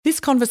This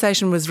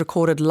conversation was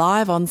recorded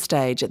live on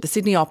stage at the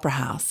Sydney Opera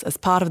House as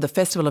part of the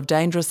Festival of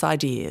Dangerous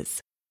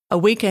Ideas, a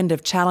weekend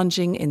of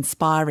challenging,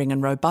 inspiring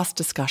and robust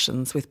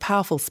discussions with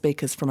powerful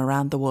speakers from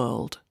around the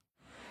world.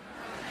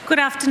 Good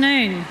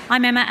afternoon.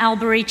 I'm Emma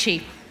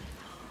Alberici.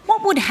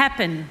 What would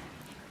happen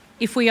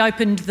if we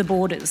opened the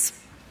borders?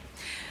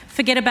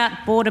 Forget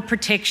about border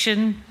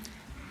protection,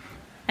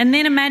 and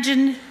then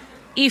imagine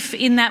if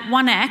in that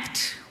one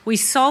act we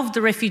solved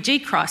the refugee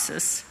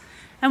crisis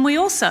and we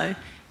also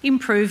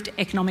improved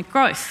economic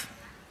growth.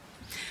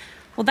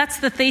 Well, that's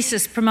the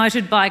thesis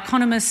promoted by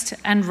economist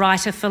and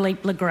writer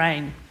Philippe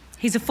Legrain.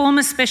 He's a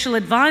former special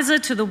advisor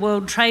to the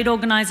World Trade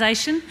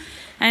Organization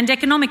and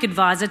economic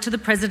advisor to the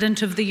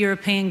President of the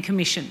European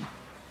Commission.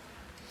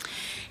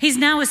 He's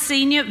now a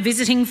senior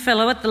visiting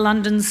fellow at the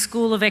London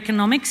School of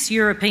Economics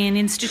European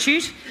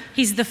Institute.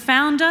 He's the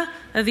founder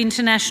of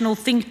international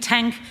think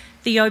tank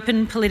the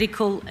Open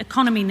Political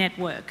Economy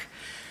Network.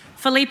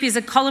 Philippe is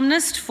a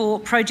columnist for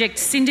Project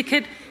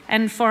Syndicate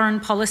and Foreign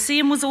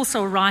Policy and was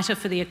also a writer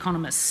for The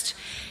Economist.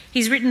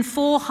 He's written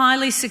 4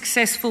 highly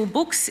successful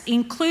books,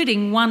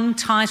 including one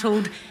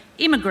titled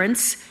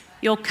Immigrants,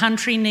 Your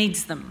Country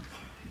Needs Them.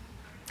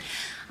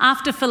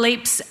 After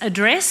Philippe's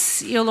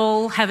address, you'll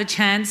all have a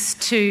chance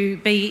to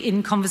be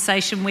in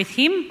conversation with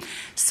him.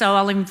 So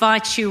I'll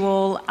invite you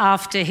all,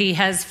 after he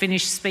has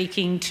finished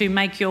speaking, to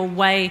make your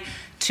way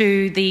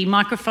to the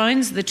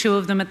microphones, the 2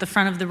 of them at the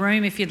front of the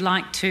room, if you'd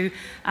like to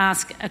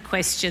ask a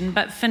question.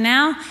 But for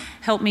now,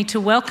 help me to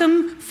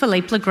welcome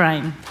Philippe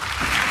Legrain.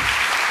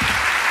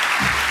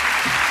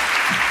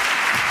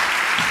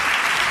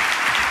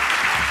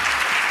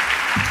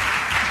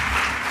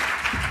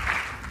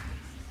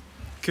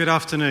 Good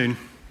afternoon.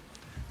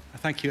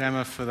 Thank you,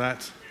 Emma, for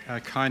that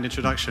kind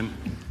introduction,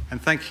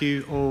 and thank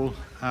you all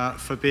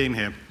for being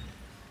here.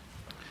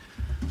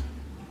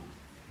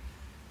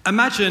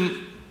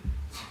 Imagine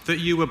that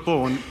you were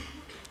born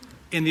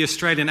in the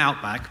Australian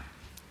outback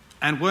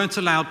and weren't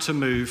allowed to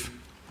move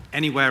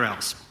anywhere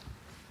else.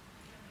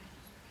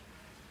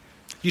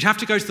 You'd have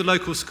to go to the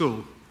local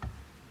school,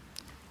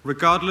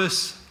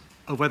 regardless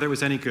of whether it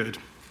was any good.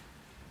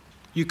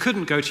 You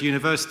couldn't go to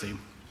university.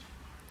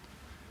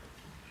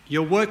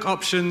 Your work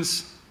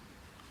options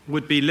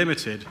would be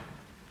limited,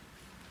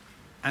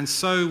 and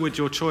so would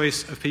your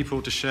choice of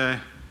people to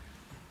share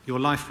your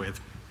life with.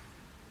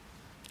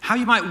 How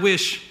you might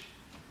wish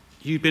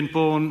you'd been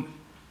born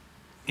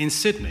in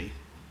Sydney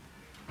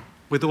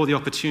with all the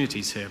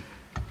opportunities here.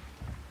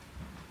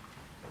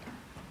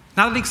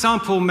 Now, that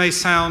example may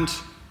sound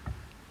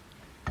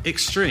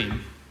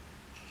extreme,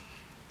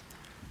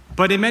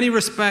 but in many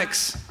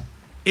respects,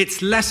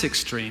 it's less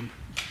extreme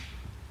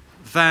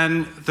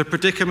than the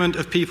predicament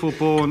of people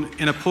born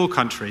in a poor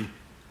country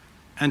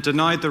and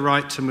denied the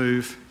right to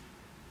move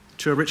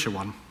to a richer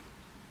one.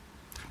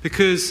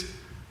 Because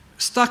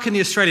stuck in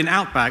the Australian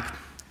outback,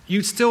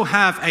 you'd still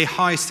have a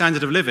high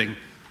standard of living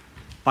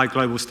by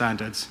global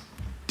standards,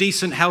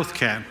 decent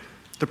healthcare,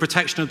 the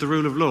protection of the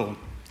rule of law,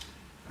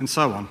 and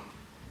so on.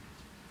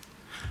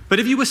 But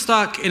if you were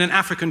stuck in an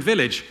African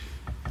village,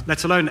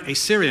 let alone a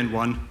Syrian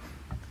one,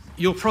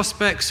 your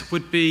prospects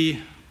would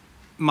be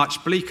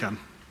much bleaker.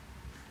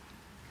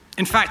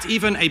 In fact,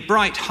 even a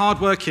bright,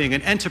 hard-working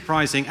and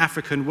enterprising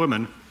African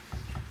woman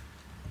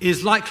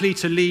is likely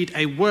to lead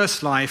a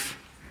worse life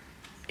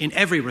in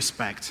every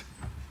respect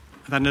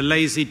than a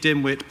lazy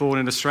dimwit born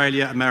in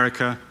Australia,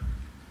 America,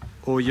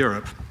 or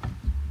Europe.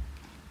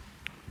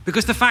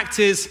 Because the fact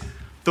is,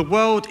 the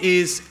world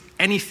is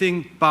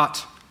anything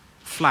but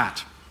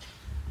flat.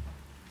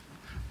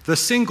 The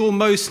single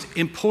most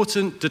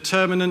important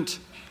determinant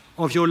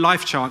of your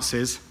life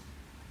chances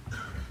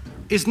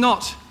is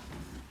not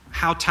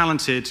how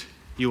talented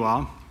you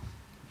are,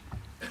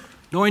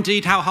 nor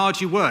indeed how hard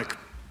you work.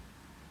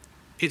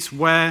 It's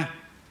where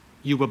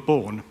you were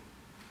born.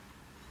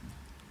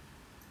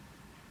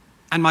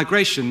 And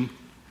migration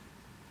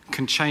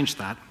can change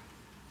that.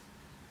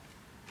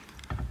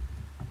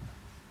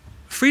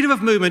 Freedom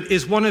of movement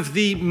is one of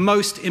the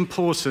most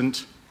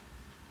important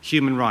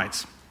human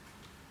rights.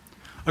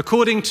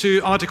 According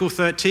to Article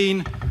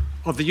 13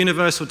 of the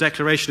Universal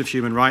Declaration of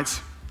Human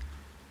Rights,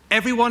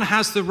 everyone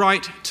has the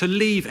right to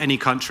leave any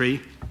country,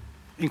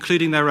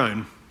 including their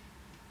own.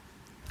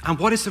 And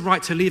what is the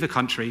right to leave a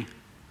country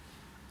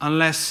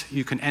unless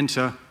you can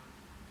enter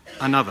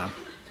another?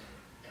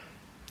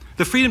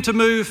 The freedom to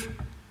move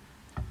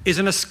is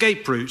an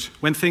escape route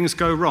when things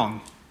go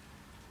wrong.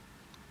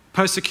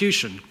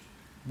 Persecution,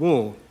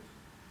 war,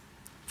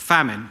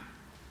 famine,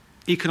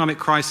 economic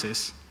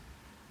crisis,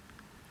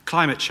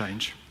 climate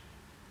change.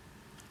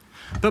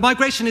 But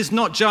migration is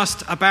not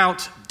just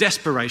about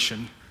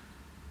desperation.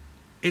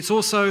 It's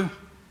also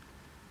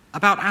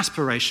about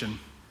aspiration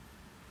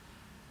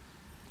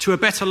to a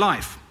better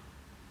life,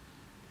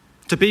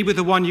 to be with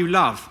the one you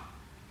love,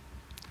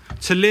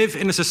 to live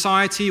in a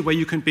society where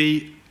you can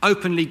be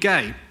openly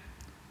gay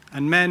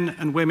and men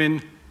and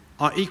women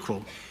are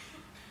equal,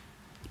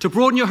 to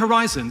broaden your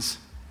horizons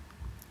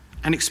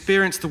and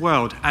experience the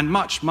world, and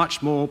much,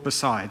 much more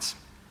besides.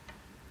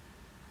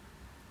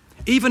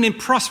 Even in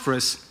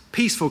prosperous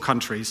peaceful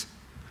countries,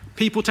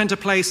 people tend to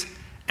place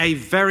a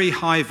very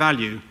high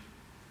value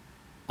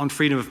on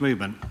freedom of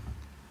movement.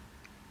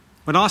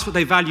 When asked what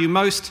they value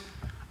most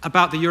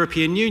about the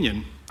European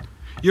Union,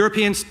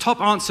 Europeans'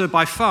 top answer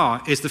by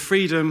far is the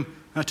freedom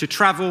to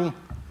travel,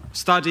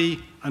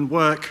 study, and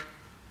work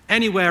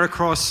anywhere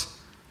across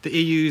the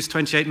EU's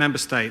 28 member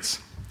states,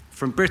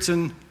 from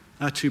Britain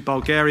to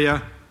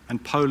Bulgaria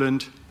and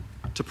Poland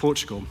to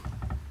Portugal.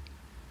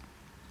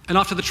 And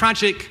after the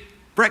tragic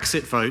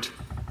Brexit vote,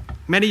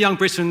 many young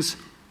Britons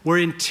were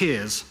in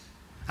tears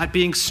at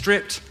being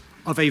stripped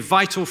of a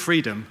vital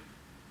freedom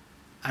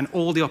and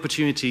all the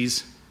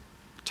opportunities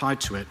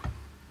tied to it.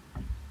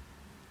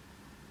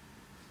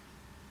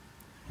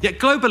 Yet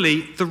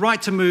globally, the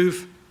right to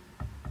move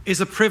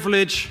is a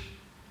privilege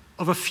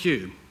of a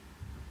few: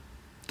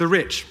 the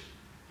rich,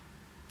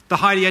 the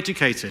highly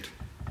educated,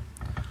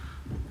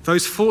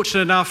 those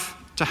fortunate enough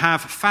to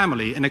have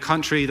family in a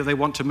country that they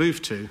want to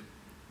move to,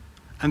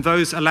 and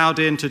those allowed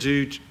in to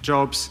do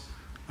jobs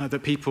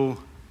that people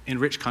in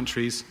rich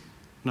countries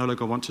no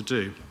longer want to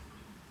do.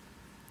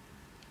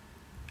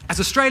 As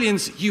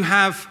Australians, you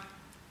have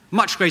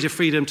much greater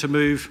freedom to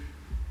move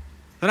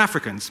than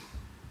Africans.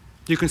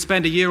 You can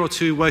spend a year or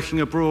two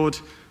working abroad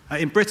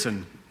in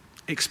Britain,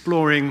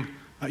 exploring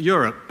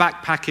Europe,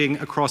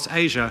 backpacking across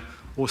Asia,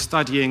 or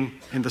studying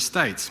in the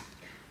States.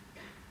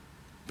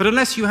 But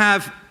unless you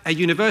have a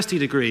university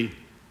degree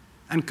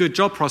and good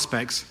job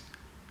prospects,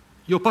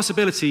 your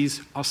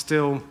possibilities are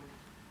still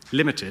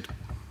limited.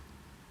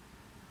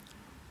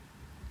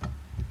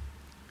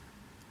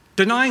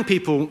 Denying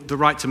people the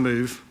right to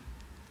move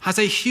has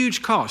a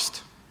huge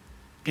cost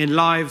in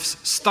lives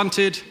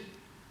stunted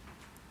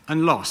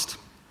and lost.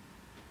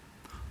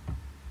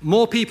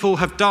 More people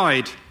have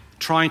died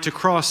trying to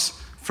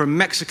cross from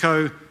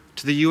Mexico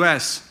to the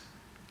US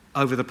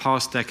over the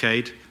past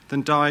decade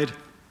than died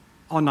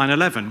on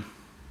 9/11.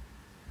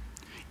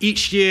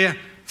 Each year,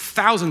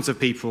 thousands of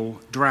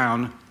people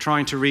drown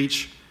trying to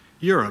reach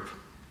Europe.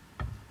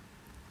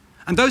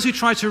 And those who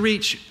try to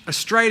reach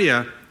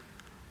Australia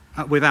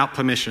without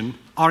permission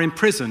are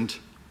imprisoned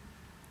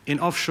in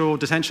offshore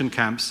detention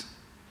camps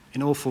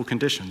in awful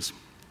conditions.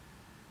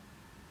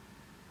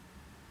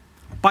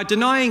 By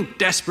denying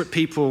desperate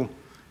people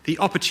the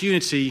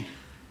opportunity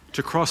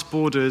to cross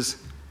borders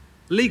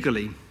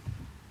legally,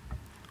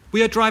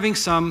 we are driving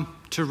some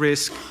to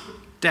risk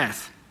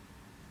death.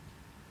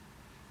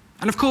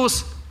 And of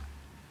course,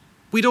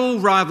 we'd all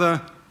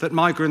rather that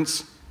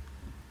migrants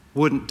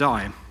wouldn't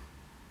die.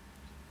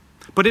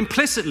 But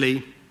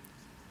implicitly,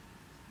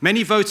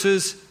 many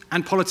voters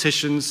and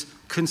politicians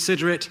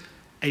consider it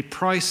a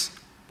price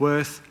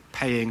worth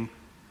paying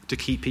to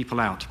keep people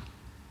out.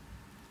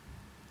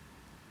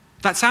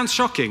 That sounds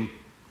shocking,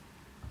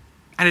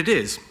 and it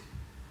is.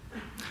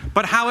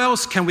 But how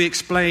else can we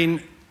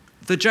explain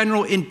the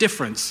general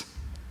indifference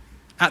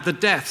at the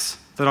deaths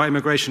that our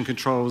immigration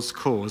controls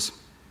cause?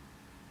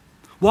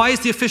 Why is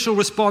the official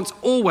response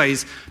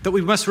always that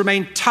we must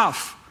remain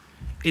tough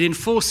in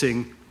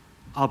enforcing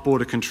our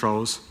border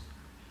controls,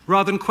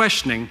 rather than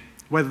questioning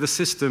whether the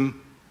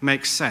system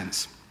makes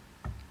sense?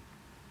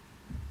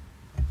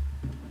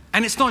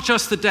 And it's not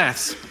just the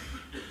deaths.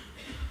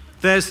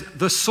 There's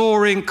the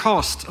soaring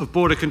cost of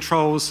border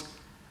controls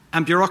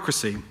and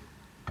bureaucracy.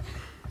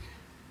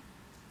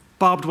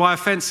 Barbed wire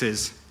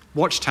fences,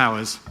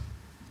 watchtowers,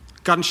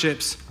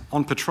 gunships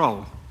on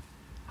patrol,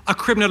 a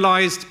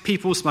criminalised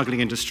people smuggling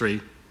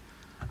industry,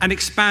 an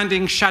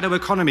expanding shadow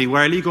economy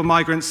where illegal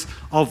migrants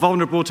are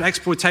vulnerable to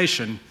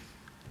exploitation,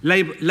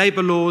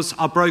 labour laws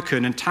are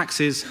broken and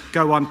taxes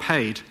go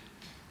unpaid,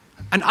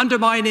 an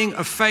undermining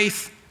of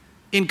faith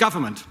in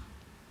government,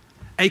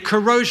 a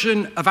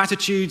corrosion of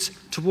attitudes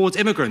towards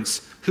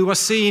immigrants who are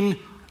seen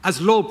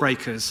as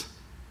lawbreakers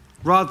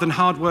rather than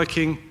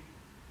hardworking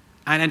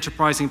and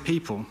enterprising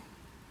people,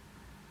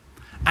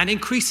 and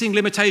increasing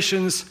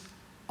limitations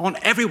on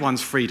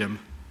everyone's freedom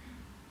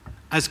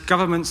as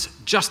governments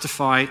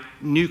justify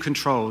new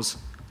controls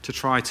to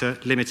try to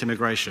limit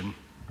immigration.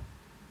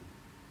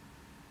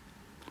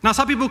 Now,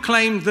 some people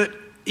claim that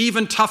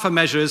even tougher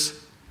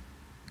measures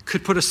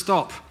could put a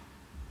stop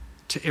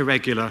to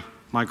irregular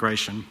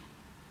migration.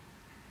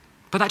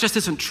 But that just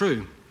isn't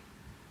true.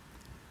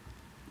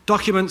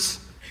 Documents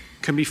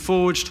can be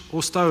forged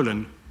or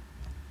stolen,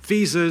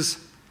 visas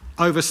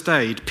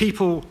overstayed,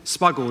 people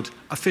smuggled,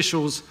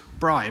 officials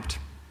bribed.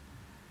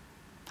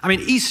 I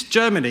mean, East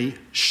Germany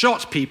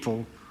shot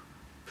people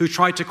who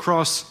tried to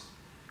cross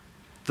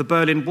the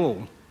Berlin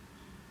Wall,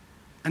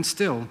 and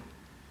still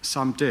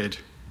some did.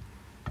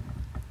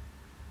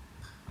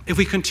 If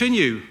we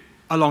continue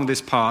along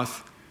this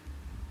path,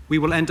 we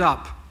will end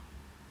up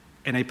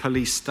in a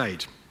police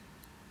state.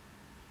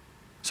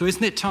 So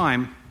isn't it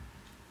time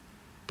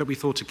that we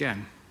thought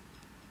again?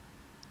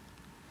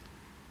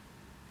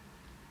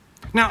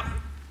 Now,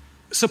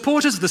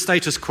 supporters of the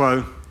status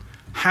quo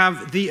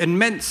have the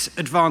immense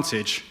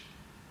advantage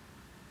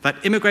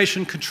that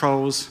immigration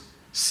controls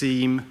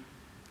seem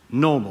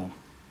normal.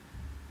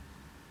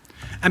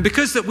 And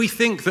because that we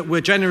think that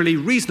we're generally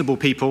reasonable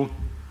people,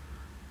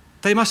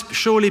 they must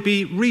surely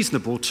be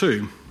reasonable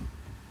too.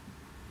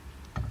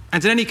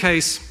 And in any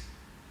case,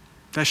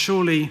 they're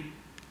surely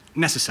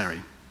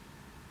necessary.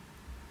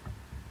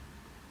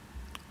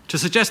 To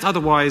suggest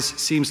otherwise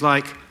seems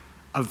like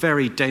a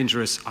very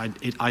dangerous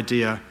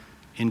idea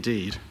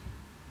indeed.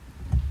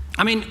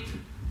 I mean,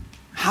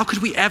 how could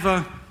we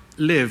ever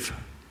live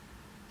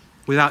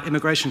without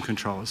immigration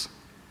controls?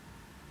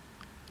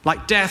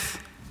 Like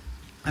death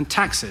and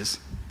taxes,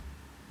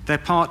 they're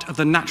part of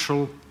the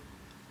natural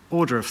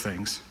order of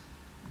things.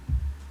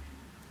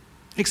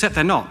 Except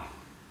they're not.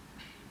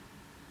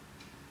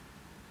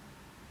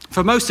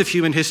 For most of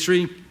human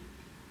history,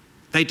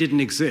 they didn't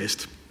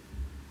exist.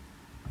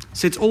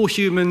 Since all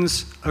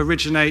humans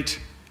originate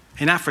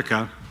in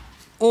Africa,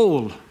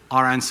 all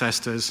our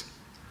ancestors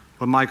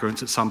were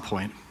migrants at some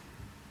point.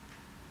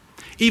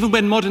 Even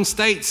when modern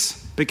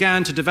states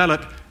began to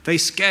develop, they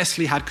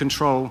scarcely had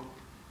control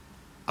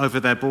over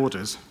their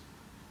borders.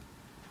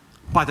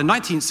 By the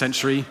 19th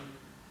century,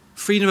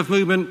 freedom of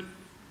movement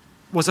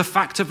was a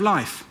fact of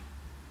life.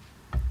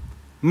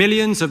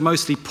 Millions of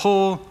mostly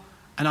poor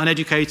and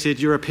uneducated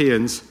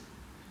Europeans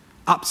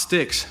upped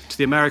sticks to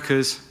the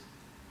Americas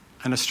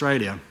and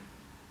Australia.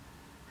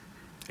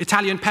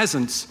 Italian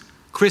peasants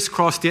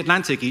crisscrossed the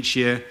Atlantic each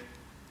year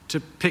to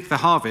pick the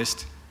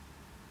harvest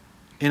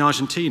in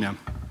Argentina.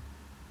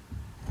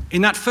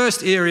 In that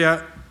first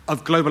era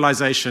of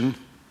globalization,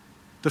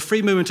 the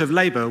free movement of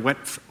labor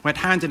went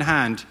hand in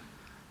hand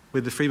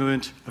with the free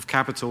movement of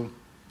capital,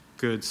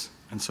 goods,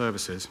 and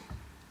services.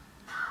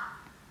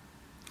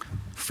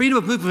 Freedom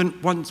of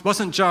movement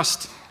wasn't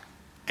just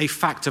a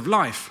fact of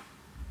life.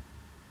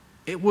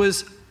 It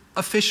was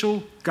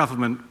official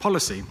government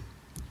policy.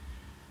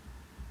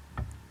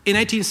 In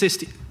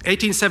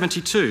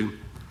 1872,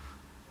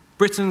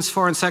 Britain's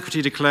Foreign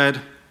Secretary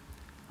declared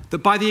that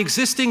by the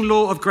existing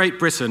law of Great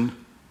Britain,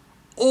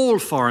 all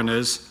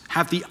foreigners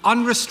have the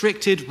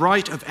unrestricted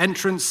right of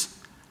entrance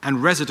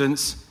and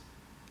residence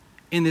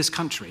in this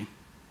country.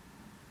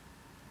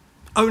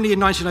 Only in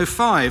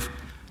 1905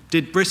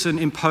 did Britain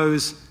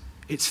impose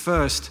its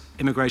first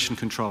immigration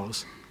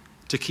controls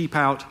to keep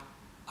out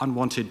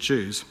unwanted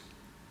Jews.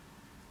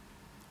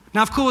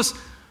 Now, of course,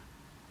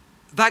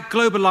 that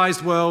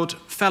globalized world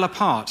fell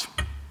apart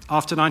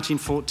after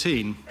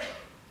 1914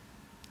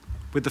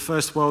 with the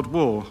First World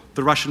War,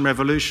 the Russian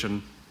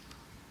Revolution,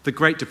 the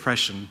Great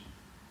Depression,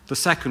 the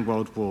Second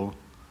World War,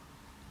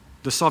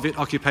 the Soviet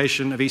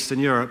occupation of Eastern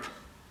Europe,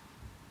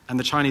 and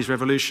the Chinese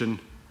Revolution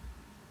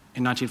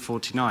in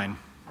 1949.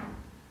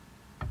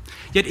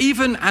 Yet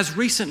even as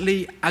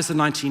recently as the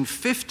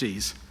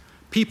 1950s,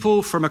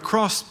 people from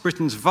across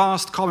Britain's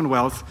vast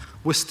Commonwealth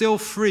were still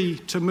free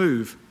to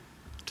move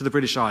to the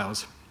British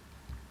Isles.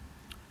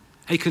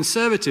 A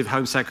Conservative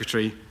Home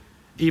Secretary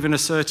even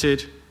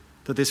asserted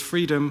that this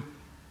freedom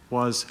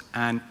was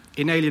an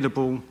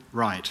inalienable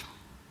right.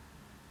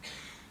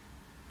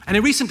 And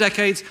in recent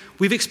decades,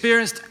 we've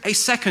experienced a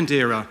second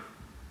era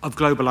of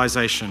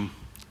globalization.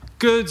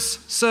 Goods,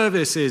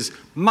 services,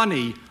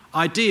 money,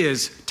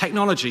 ideas,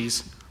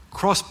 technologies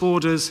cross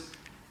borders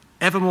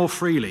ever more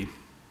freely.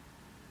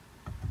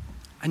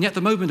 And yet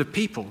the movement of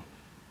people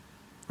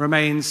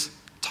remains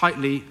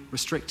tightly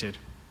restricted.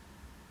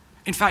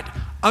 In fact,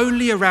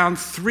 only around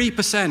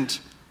 3%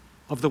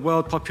 of the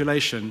world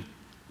population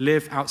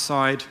live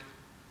outside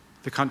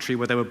the country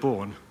where they were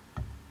born.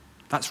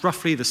 That's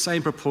roughly the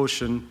same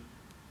proportion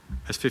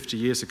as 50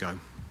 years ago.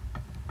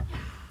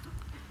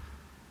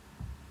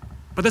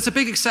 But there's a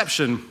big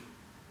exception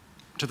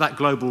to that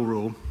global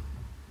rule.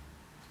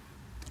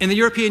 In the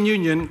European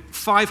Union,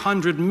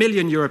 500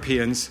 million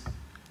Europeans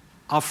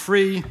are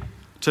free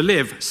to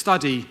live,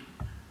 study,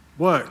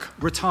 work,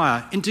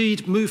 retire,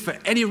 indeed move for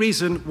any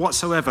reason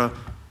whatsoever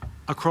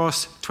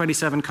across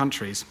 27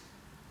 countries.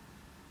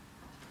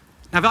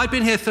 Now, if I'd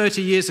been here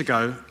 30 years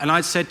ago and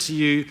I'd said to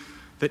you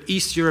that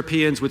East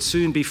Europeans would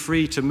soon be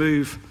free to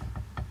move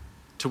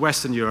to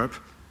Western Europe,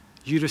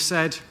 you'd have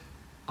said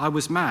I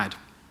was mad.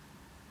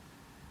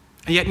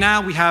 And yet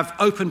now we have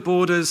open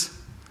borders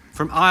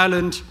from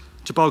Ireland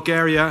to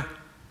Bulgaria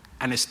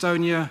and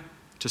Estonia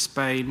to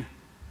Spain,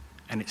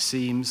 and it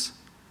seems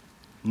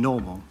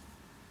normal.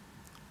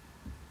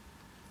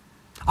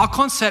 Our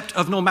concept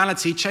of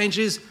normality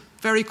changes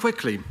very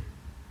quickly.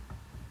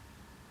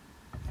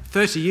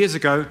 30 years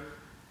ago,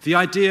 the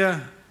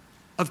idea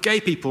of gay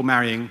people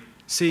marrying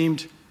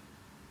seemed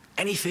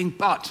anything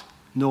but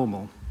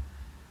normal.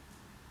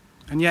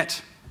 And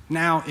yet,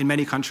 now in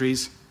many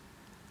countries,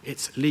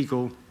 it's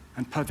legal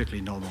and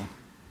perfectly normal.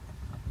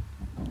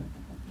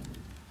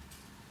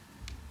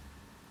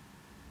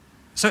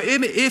 So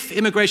if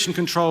immigration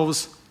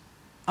controls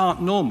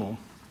aren't normal,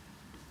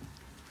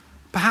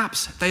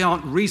 perhaps they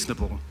aren't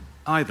reasonable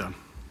either.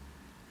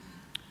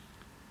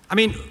 I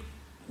mean,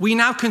 we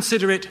now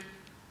consider it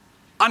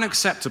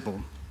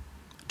unacceptable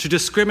to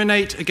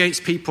discriminate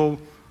against people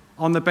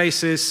on the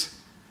basis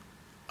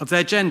of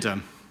their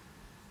gender,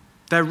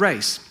 their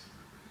race,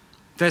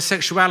 their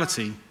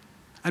sexuality,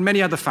 and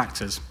many other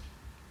factors.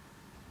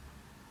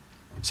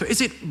 So is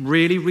it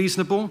really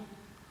reasonable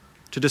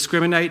to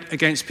discriminate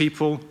against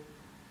people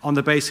on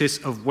the basis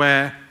of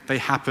where they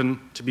happen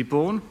to be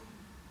born?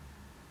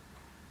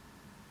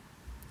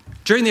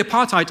 During the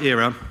apartheid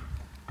era,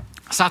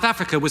 South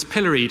Africa was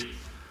pilloried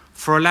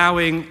for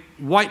allowing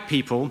white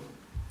people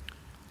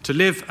to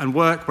live and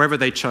work wherever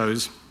they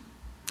chose,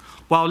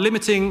 while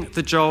limiting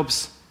the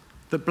jobs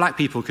that black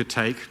people could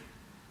take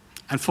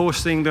and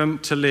forcing them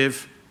to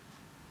live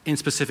in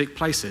specific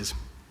places.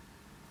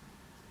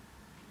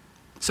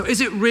 So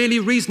is it really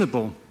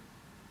reasonable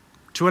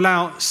to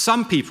allow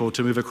some people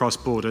to move across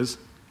borders,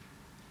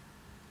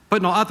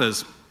 but not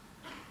others?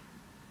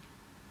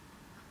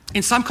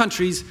 In some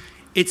countries,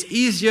 it's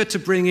easier to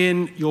bring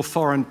in your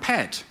foreign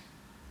pet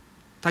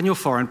than your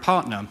foreign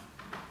partner.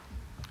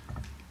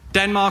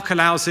 Denmark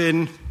allows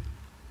in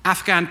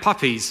Afghan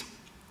puppies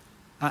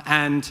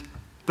and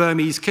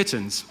Burmese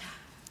kittens,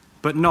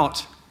 but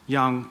not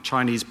young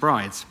Chinese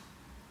brides.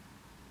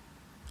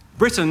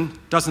 Britain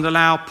doesn't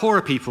allow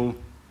poorer people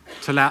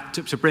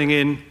to bring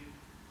in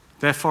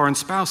their foreign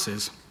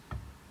spouses.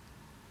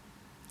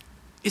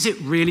 Is it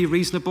really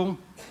reasonable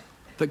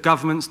that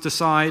governments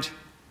decide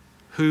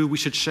who we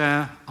should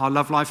share our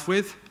love life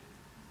with?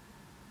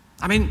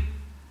 I mean,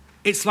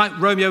 it's like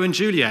Romeo and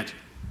Juliet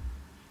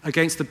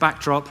against the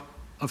backdrop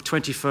of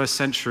 21st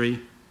century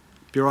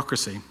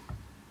bureaucracy.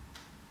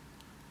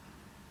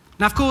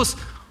 Now, of course,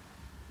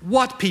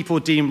 what people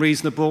deem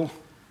reasonable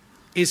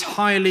is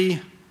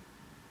highly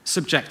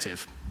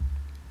subjective.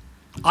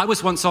 I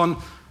was once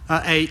on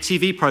a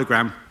TV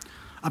program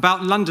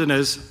about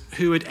Londoners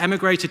who had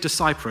emigrated to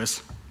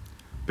Cyprus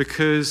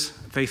because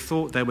they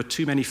thought there were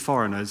too many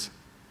foreigners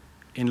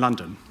in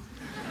London.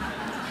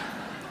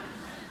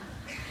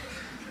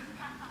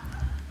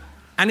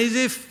 And as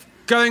if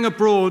going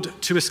abroad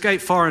to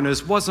escape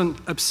foreigners wasn't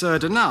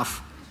absurd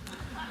enough,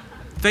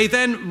 they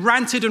then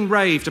ranted and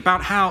raved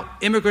about how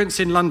immigrants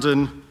in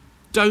London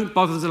don't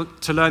bother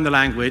to learn the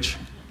language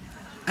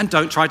and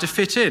don't try to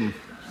fit in.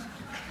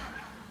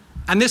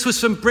 And this was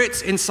from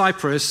Brits in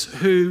Cyprus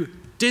who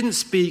didn't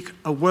speak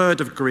a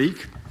word of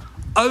Greek,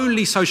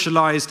 only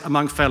socialised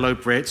among fellow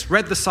Brits,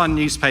 read the Sun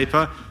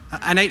newspaper,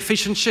 and ate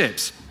fish and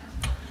chips.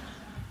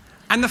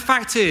 And the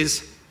fact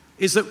is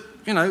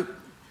that,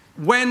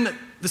 when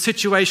the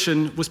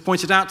situation was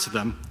pointed out to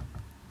them,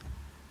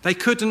 they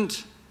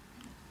couldn't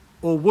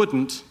or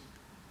wouldn't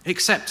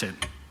accept it.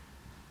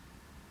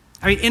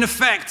 I mean, in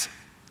effect,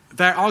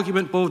 their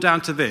argument boiled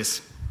down to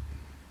this: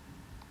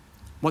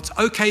 what's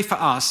okay for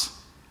us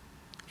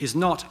is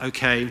not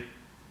okay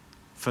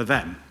for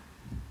them.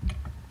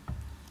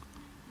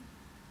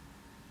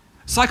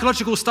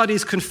 Psychological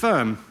studies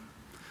confirm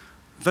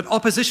that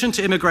opposition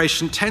to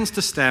immigration tends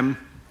to stem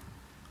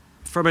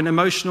from an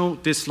emotional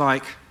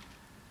dislike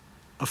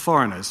of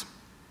foreigners.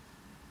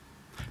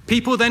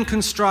 People then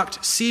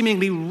construct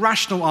seemingly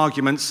rational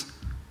arguments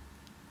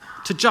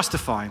to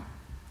justify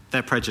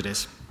their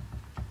prejudice.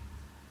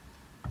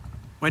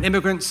 When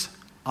immigrants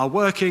are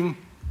working,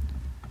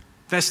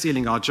 they're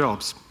stealing our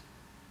jobs.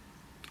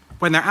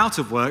 When they're out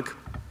of work,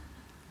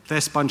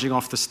 they're sponging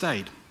off the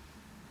state.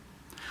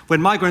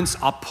 When migrants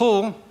are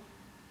poor,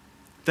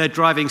 they're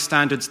driving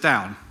standards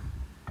down.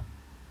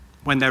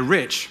 When they're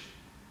rich,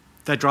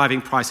 they're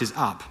driving prices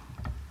up.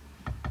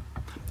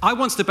 I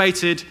once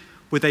debated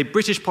with a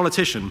British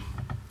politician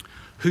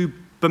who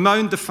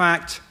bemoaned the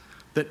fact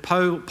that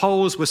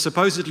Poles were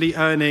supposedly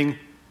earning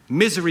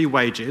misery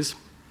wages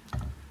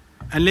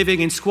and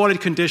living in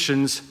squalid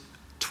conditions,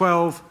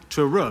 12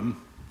 to a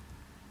room,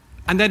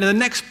 and then in the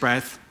next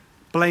breath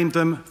blamed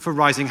them for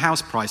rising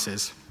house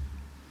prices.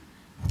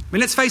 I mean,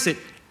 let's face it,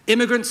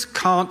 immigrants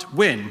can't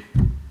win.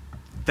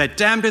 They're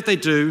damned if they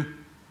do,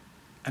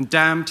 and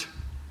damned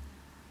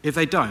if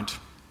they don't.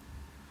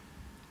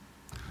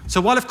 So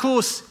while, of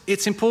course,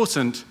 it's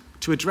important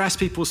to address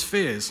people's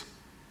fears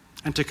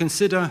and to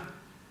consider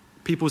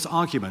people's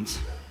arguments,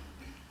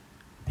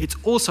 it's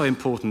also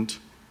important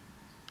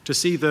to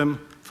see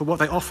them for what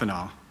they often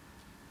are: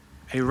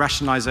 a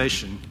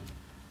rationalization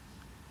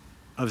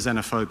of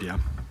xenophobia.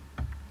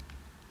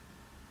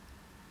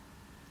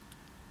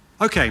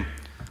 Okay,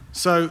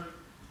 so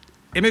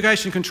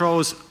immigration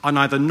controls are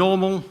neither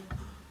normal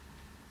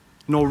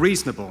nor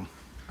reasonable.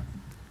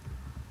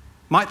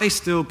 Might they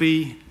still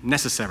be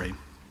necessary?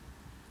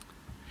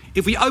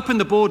 If we open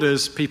the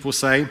borders, people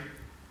say,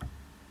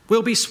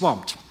 we'll be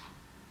swamped.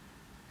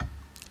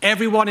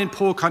 Everyone in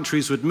poor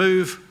countries would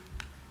move,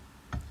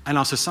 and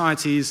our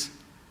societies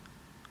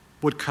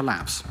would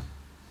collapse.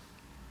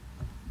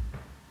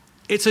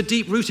 It's a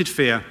deep-rooted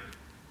fear,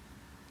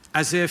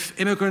 as if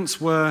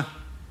immigrants were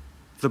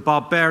the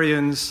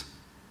barbarians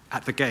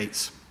at the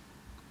gates.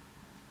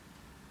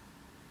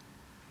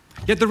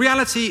 Yet the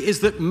reality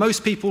is that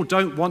most people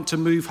don't want to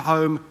move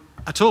home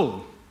at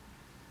all,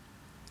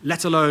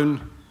 let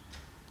alone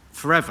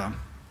forever.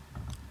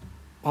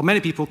 Well, many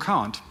people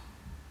can't.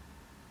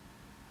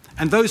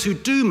 And those who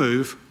do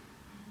move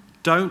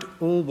don't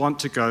all want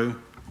to go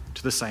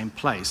to the same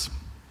place.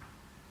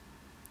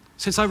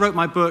 Since I wrote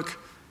my book,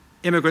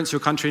 Immigrants, Your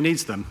Country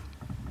Needs Them,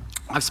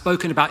 I've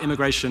spoken about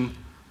immigration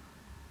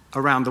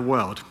around the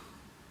world.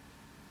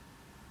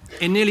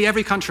 In nearly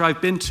every country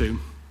I've been to,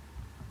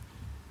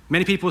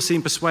 Many people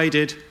seem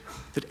persuaded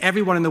that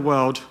everyone in the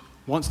world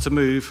wants to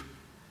move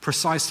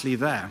precisely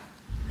there.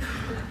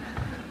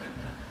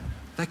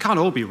 They can't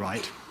all be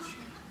right.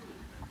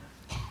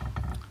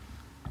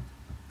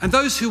 And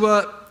those who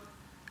are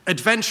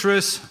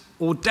adventurous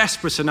or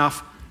desperate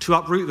enough to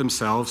uproot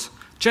themselves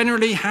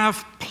generally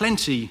have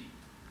plenty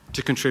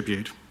to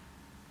contribute.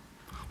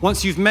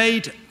 Once you've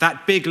made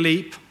that big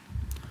leap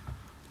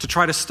to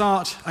try to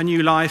start a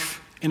new life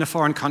in a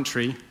foreign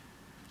country,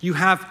 you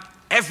have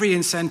every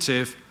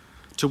incentive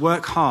to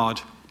work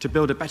hard to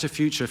build a better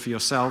future for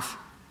yourself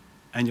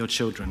and your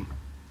children.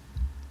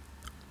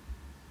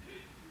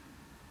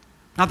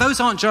 Now, those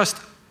aren't just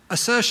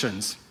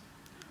assertions,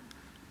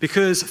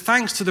 because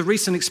thanks to the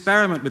recent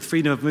experiment with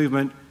freedom of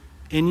movement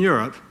in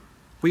Europe,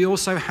 we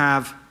also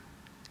have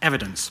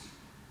evidence.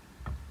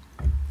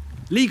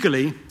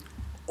 Legally,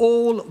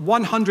 all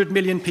 100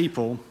 million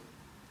people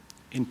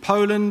in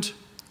Poland,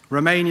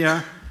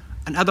 Romania,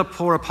 and other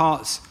poorer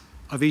parts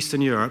of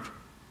Eastern Europe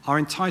are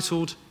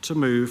entitled to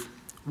move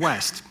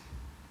west.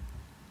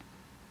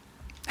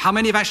 How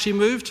many have actually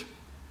moved?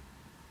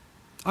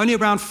 Only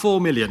around 4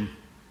 million.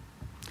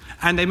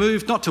 And they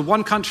moved not to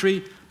one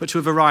country, but to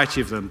a variety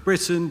of them: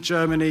 Britain,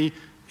 Germany,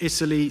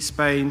 Italy,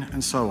 Spain,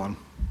 and so on.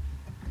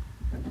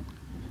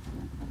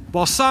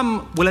 While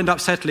some will end up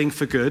settling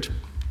for good,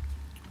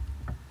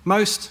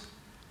 most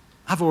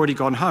have already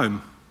gone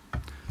home.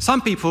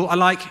 Some people are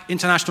like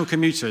international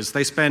commuters.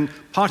 They spend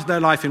part of their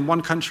life in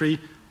one country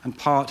and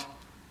part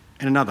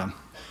in another.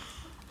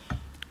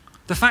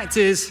 The fact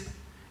is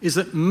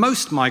that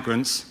most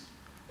migrants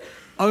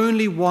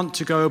only want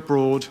to go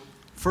abroad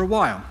for a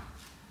while,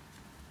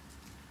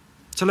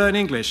 to learn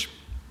English,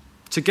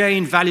 to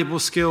gain valuable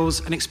skills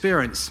and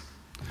experience,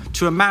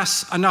 to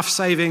amass enough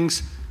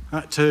savings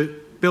to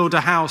build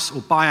a house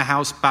or buy a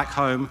house back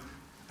home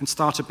and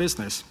start a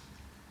business.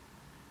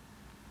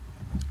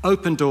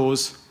 Open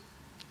doors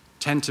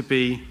tend to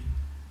be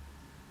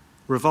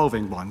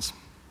revolving ones.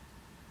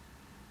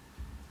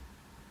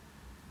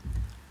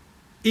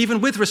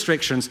 Even with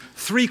restrictions,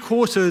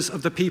 3/4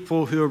 of the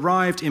people who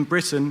arrived in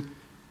Britain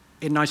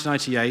in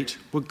 1998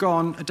 were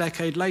gone a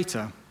decade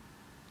later.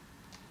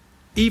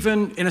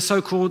 Even in a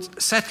so-called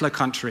settler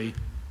country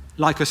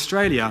like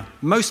Australia,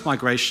 most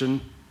migration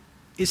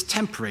is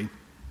temporary.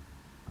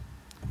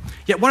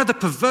 Yet one of the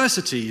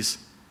perversities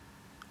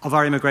of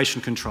our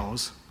immigration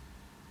controls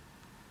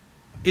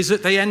is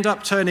that they end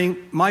up turning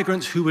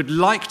migrants who would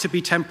like to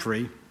be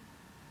temporary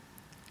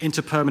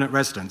into permanent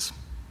residents.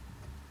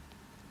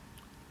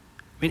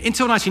 I mean,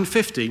 until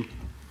 1950,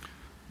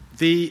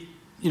 the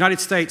United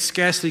States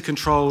scarcely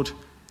controlled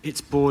its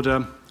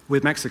border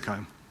with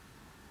Mexico.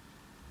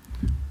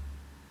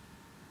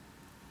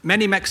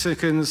 Many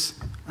Mexicans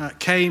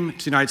came to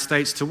the United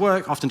States to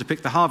work, often to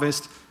pick the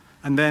harvest,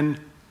 and then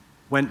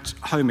went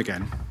home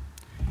again.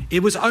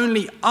 It was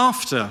only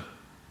after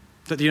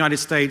that the United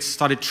States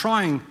started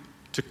trying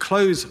to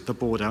close the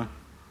border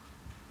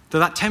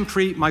that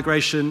temporary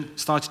migration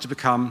started to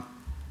become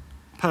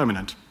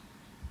permanent.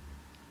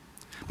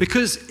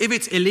 Because if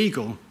it's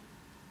illegal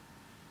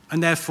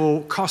and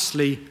therefore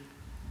costly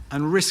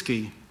and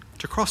risky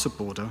to cross a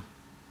border,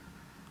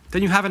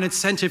 then you have an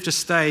incentive to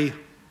stay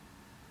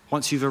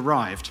once you've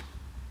arrived,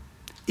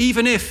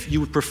 even if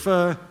you would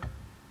prefer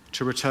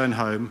to return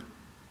home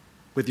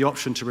with the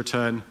option to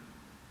return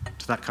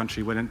to that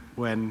country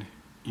when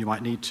you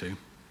might need to.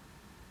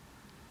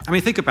 I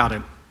mean, think about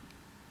it.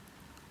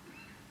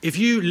 If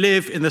you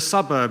live in the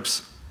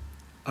suburbs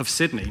of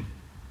Sydney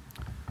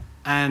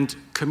and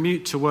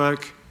commute to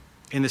work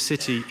in the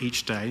city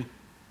each day,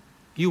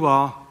 you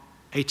are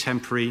a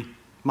temporary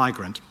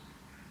migrant.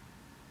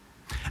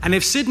 And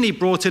if Sydney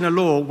brought in a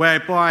law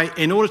whereby,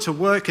 in order to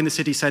work in the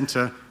city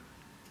centre,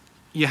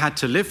 you had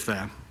to live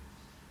there,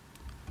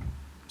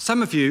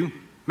 some of you,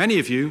 many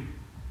of you,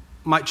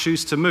 might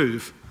choose to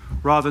move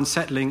rather than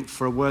settling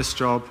for a worse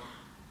job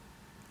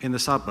in the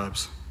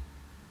suburbs.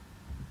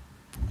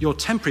 Your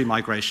temporary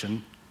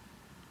migration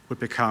would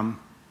become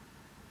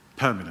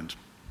permanent.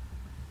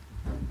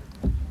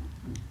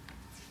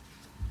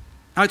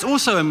 Now, it's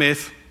also a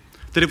myth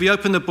that if we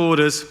open the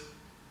borders,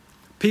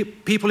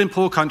 people in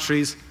poor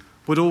countries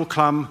would all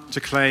come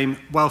to claim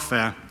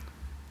welfare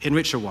in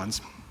richer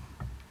ones.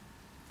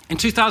 In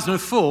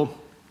 2004,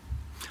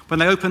 when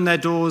they opened their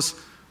doors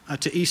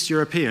to East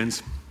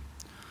Europeans,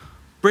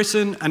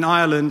 Britain and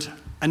Ireland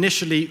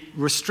initially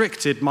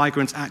restricted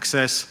migrants'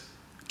 access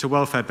to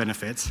welfare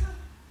benefits,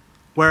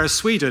 whereas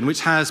Sweden,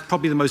 which has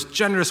probably the most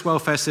generous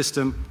welfare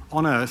system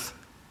on earth,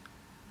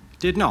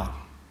 did not.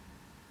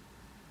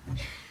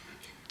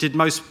 Did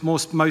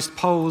most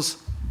Poles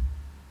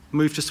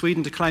move to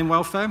Sweden to claim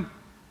welfare?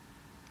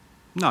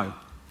 No.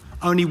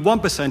 Only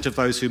 1% of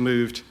those who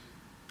moved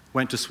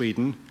went to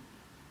Sweden,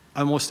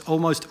 almost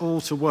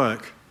all to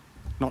work,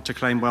 not to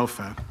claim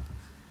welfare.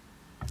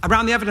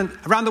 Around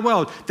the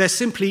world, there's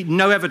simply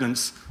no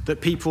evidence that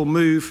people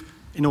move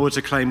in order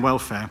to claim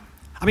welfare.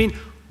 I mean,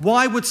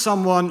 why would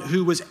someone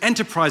who was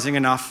enterprising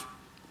enough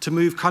to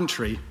move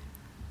country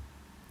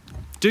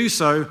do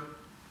so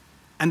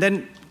and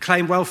then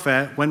claim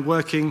welfare when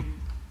working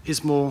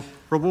is more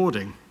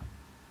rewarding.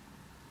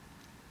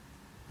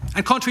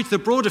 And contrary to the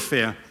broader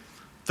fear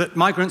that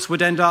migrants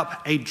would end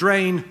up a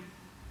drain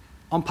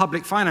on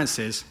public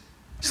finances,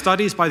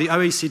 studies by the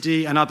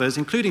OECD and others,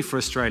 including for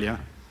Australia,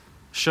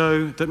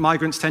 show that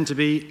migrants tend to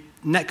be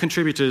net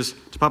contributors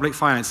to public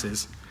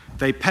finances.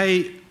 They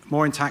pay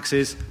more in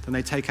taxes than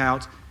they take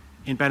out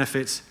in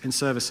benefits and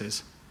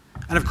services.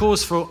 And of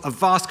course, for a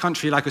vast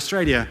country like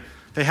Australia,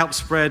 they help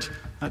spread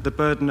the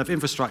burden of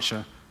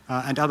infrastructure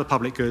and other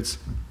public goods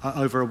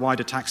over a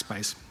wider tax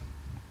base.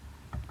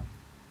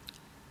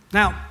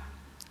 Now,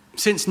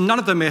 since none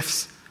of the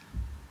myths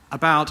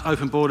about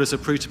open borders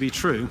have proved to be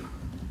true,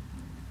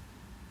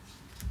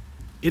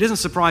 it isn't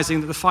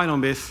surprising that the final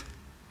myth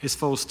is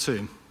false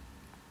too.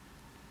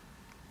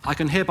 I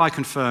can hereby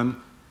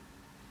confirm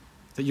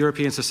that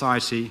European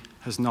society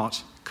has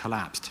not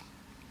collapsed.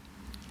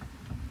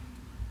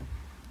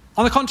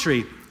 On the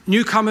contrary,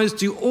 newcomers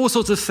do all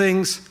sorts of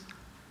things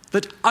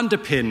that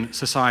underpin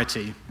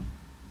society,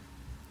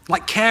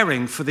 like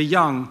caring for the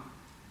young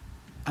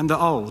and the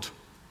old,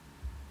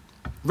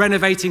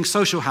 renovating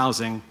social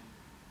housing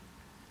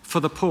for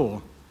the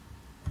poor,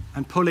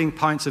 and pulling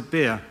pints of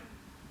beer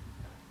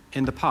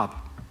in the pub.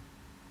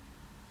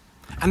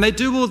 And they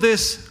do all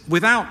this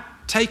without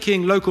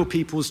taking local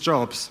people's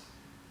jobs,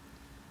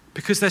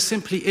 because there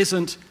simply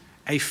isn't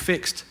a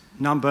fixed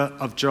number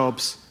of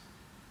jobs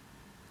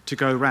to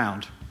go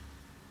round.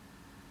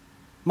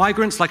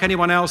 Migrants, like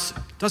anyone else,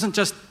 don't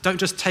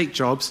just take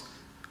jobs,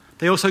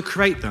 they also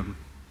create them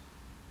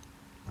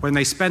when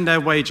they spend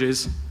their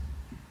wages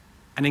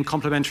and in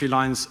complementary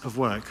lines of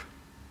work.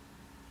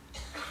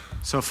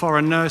 So a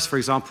foreign nurse, for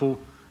example,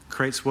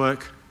 creates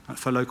work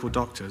for local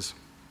doctors.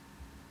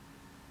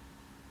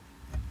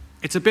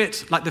 It's a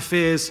bit like the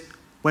fears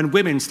when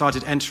women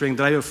started entering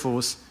the labour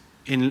force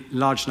in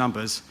large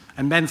numbers,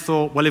 and men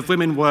thought, well, if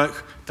women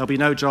work, there'll be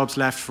no jobs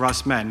left for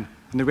us men.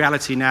 And the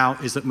reality now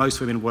is that most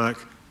women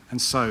work,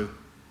 and so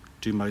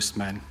do most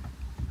men.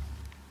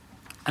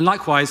 And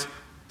likewise,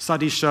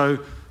 studies show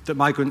that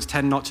migrants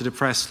tend not to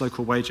depress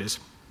local wages.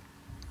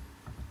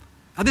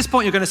 At this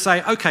point, you're going to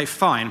say, okay,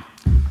 fine,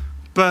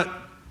 but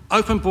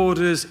open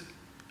borders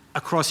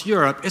across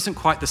Europe isn't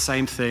quite the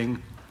same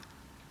thing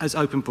as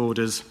open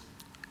borders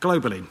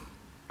globally.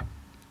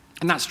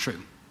 And that's true.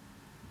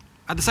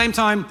 At the same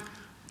time,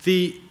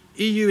 the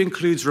EU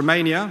includes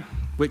Romania,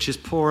 which is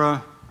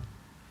poorer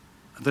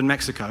than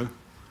Mexico,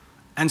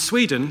 and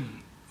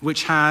Sweden,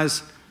 which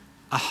has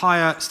a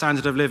higher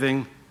standard of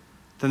living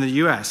than the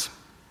US.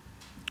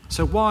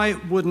 So why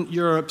wouldn't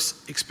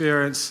Europe's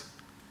experience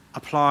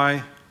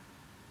apply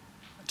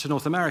to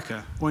North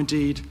America, or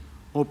indeed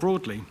more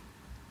broadly?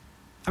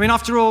 I mean,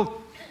 after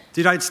all,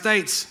 the United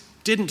States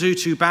didn't do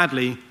too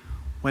badly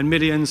when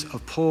millions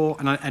of poor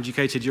and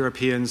uneducated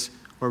Europeans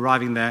were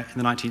arriving there in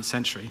the 19th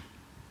century.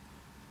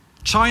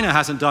 China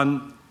hasn't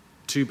done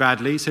too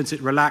badly since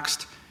it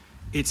relaxed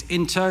its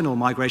internal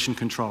migration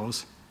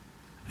controls,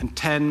 and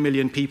 10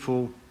 million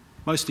people,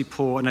 mostly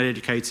poor and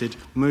uneducated,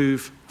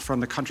 move from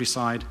the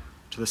countryside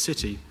to the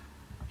city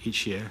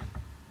each year.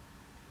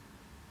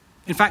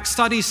 In fact,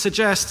 studies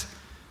suggest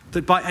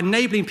that by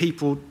enabling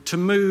people to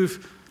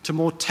move to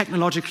more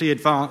technologically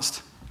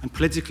advanced and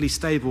politically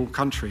stable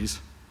countries,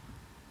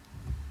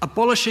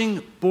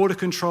 abolishing border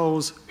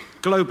controls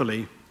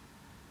globally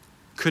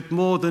could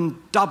more than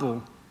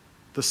double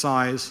the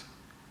size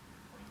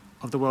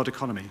of the world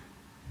economy.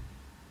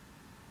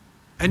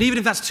 And even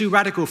if that's too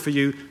radical for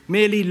you,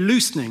 merely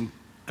loosening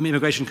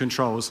immigration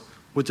controls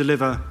would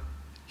deliver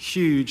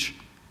huge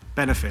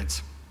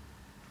benefits.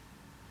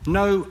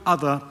 No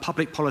other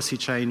public policy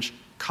change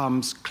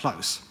comes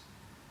close.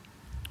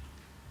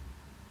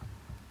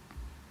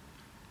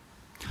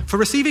 For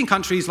receiving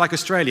countries like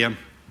Australia,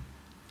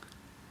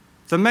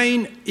 the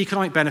main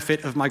economic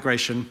benefit of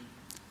migration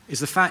is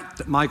the fact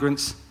that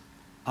migrants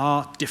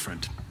are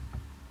different.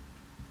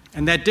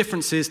 And their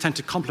differences tend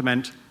to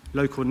complement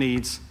local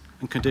needs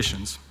and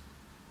conditions.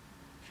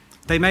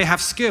 They may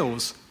have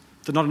skills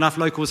that not enough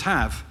locals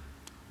have,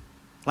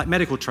 like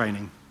medical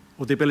training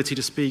or the ability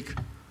to speak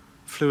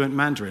fluent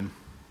Mandarin.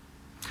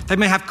 They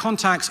may have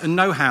contacts and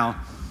know-how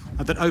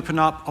that open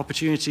up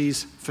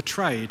opportunities for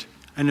trade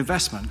and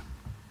investment.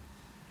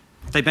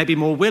 They may be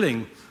more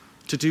willing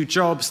to do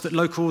jobs that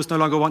locals no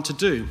longer want to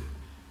do,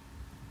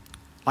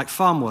 like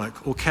farm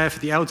work or care for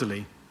the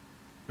elderly,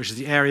 which is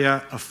the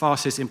area of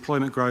fastest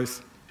employment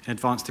growth in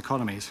advanced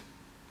economies.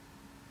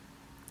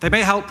 They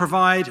may help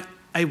provide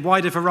a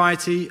wider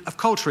variety of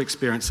cultural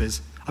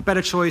experiences, a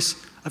better choice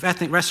of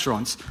ethnic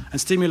restaurants, and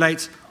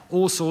stimulate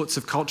all sorts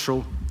of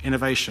cultural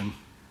innovation.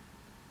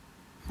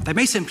 They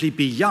may simply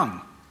be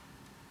young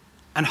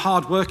and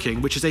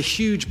hard-working, which is a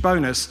huge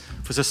bonus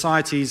for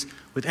societies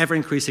with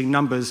ever-increasing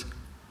numbers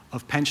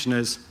of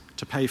pensioners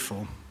to pay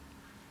for.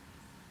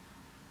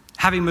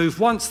 Having moved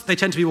once, they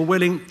tend to be more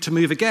willing to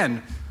move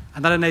again,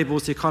 and that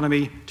enables the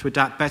economy to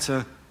adapt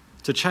better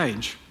to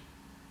change.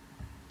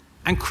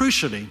 And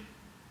crucially,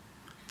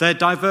 their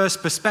diverse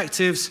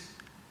perspectives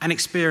and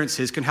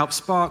experiences can help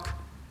spark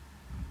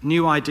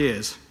new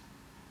ideas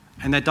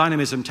and their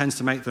dynamism tends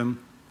to make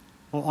them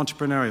more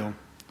entrepreneurial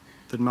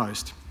than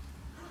most.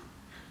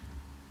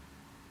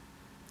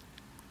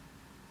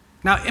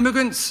 Now,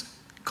 immigrants'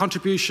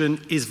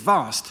 contribution is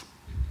vast,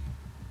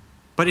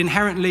 but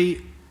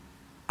inherently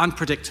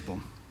unpredictable.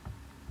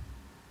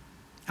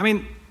 I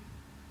mean,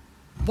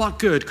 what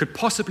good could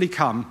possibly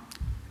come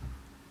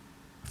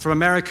from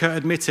America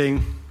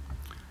admitting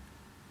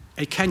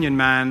a Kenyan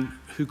man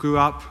who grew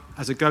up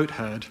as a goat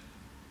herd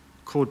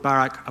called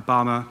Barack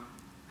Obama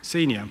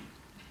Sr.?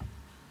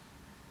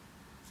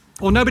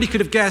 Or nobody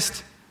could have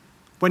guessed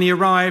when he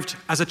arrived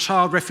as a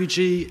child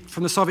refugee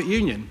from the Soviet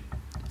Union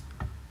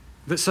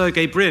that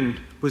Sergey Brin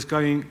was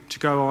going to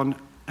go on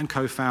and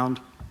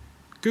co-found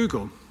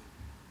Google.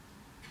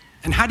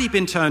 And had he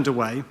been turned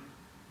away,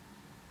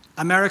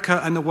 America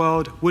and the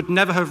world would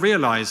never have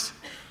realized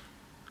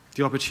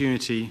the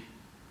opportunity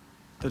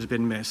that had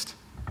been missed.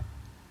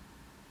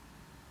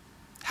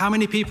 How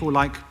many people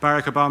like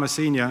Barack Obama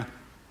Sr.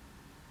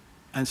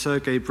 and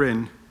Sergey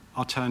Brin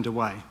are turned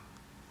away?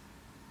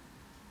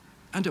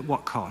 And at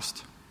what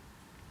cost?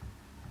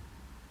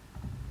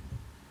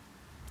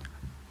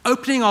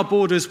 Opening our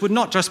borders would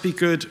not just be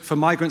good for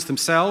migrants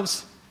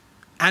themselves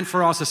and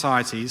for our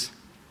societies.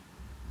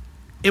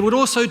 It would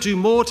also do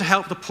more to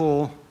help the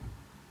poor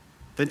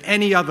than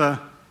any other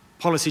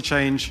policy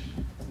change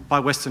by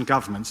Western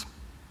governments.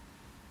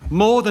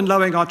 More than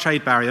lowering our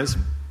trade barriers,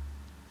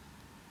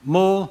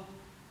 more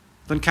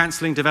than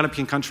cancelling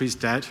developing countries'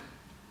 debt,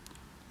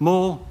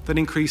 more than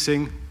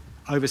increasing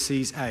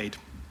overseas aid.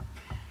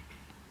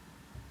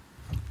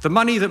 The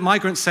money that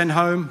migrants send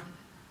home,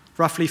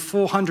 roughly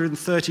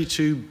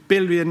 $432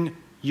 billion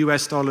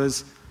US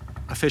dollars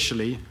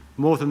officially,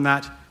 more than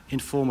that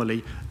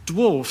informally,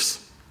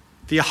 dwarfs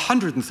the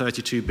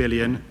 $132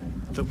 billion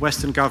that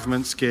Western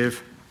governments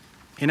give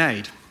in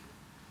aid.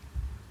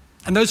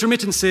 And those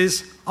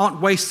remittances aren't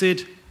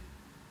wasted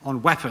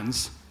on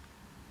weapons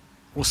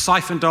or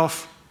siphoned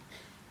off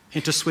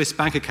into Swiss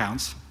bank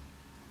accounts.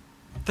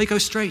 They go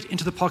straight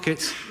into the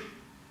pockets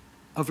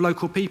of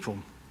local people.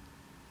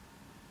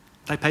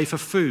 They pay for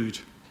food,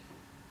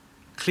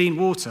 clean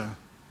water,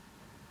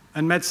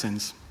 and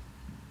medicines.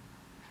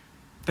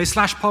 They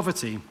slash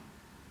poverty,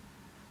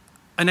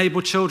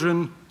 enable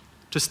children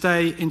to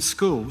stay in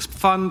schools,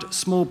 fund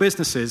small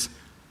businesses,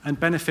 and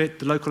benefit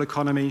the local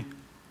economy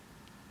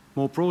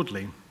more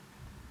broadly.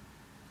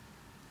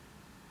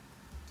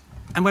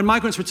 And when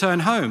migrants return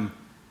home,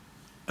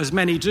 as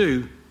many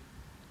do,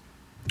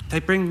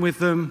 they bring with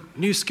them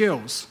new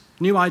skills,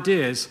 new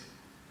ideas,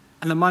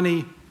 and the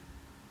money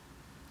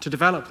to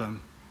develop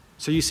them.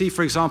 So you see,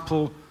 for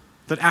example,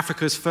 that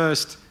Africa's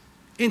first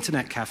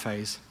internet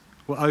cafes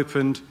were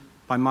opened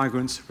by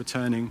migrants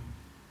returning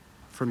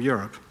from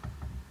Europe.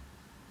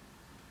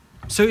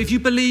 So if you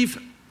believe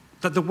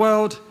that the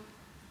world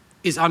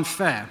is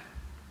unfair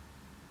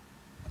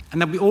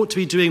and that we ought to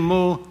be doing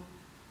more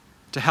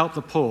to help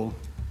the poor,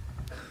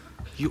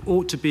 you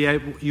ought to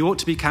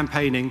be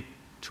campaigning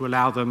to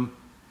allow them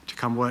to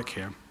come work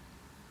here.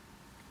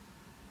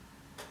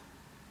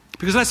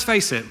 Because let's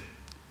face it,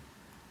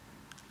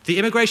 the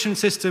immigration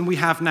system we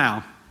have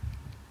now,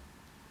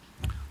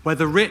 where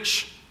the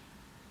rich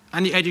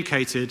and the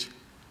educated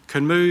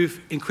can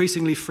move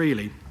increasingly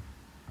freely,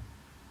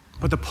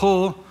 but the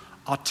poor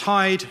are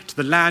tied to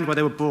the land where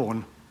they were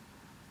born,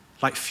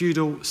 like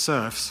feudal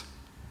serfs,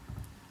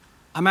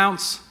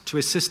 amounts to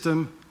a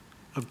system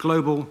of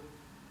global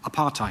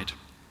apartheid.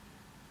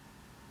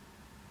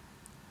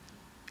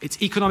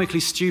 It's economically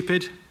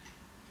stupid,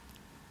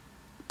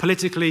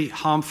 politically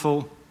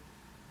harmful,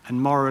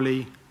 and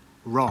morally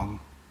wrong.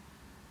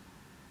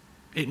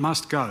 It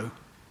must go.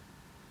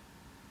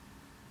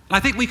 And I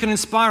think we can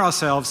inspire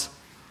ourselves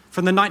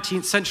from the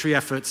 19th century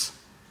efforts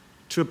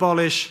to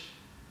abolish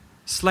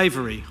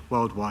slavery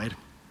worldwide.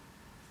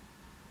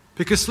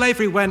 Because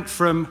slavery went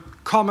from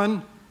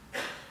common,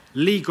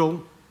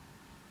 legal,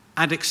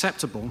 and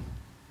acceptable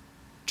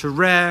to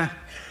rare,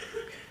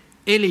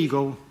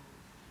 illegal,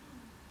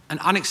 and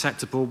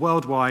unacceptable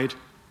worldwide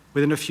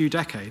within a few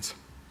decades.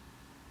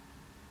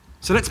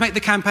 So let's make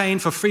the campaign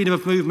for freedom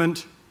of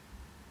movement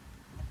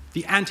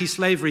the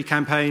anti-slavery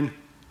campaign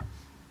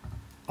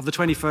of the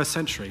 21st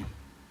century.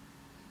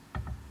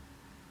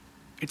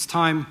 It's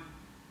time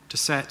to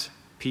set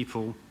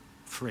people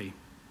free.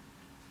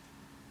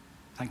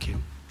 Thank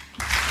you.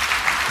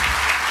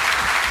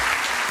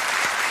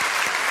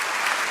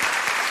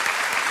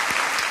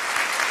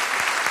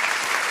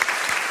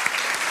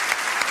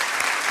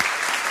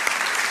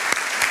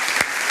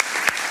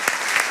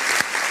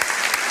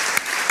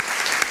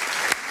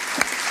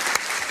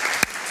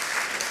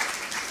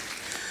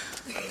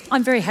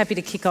 I'm very happy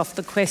to kick off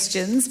the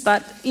questions,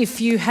 but if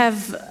you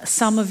have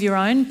some of your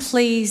own,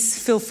 please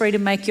feel free to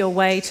make your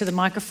way to the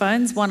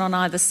microphones, one on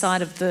either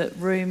side of the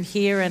room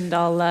here, and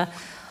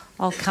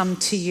I'll come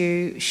to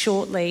you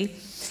shortly.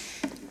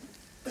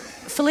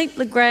 Philippe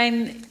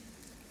Legrain,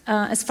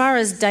 as far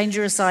as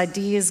dangerous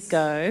ideas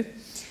go,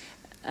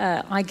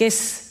 I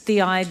guess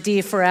the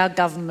idea for our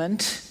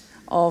government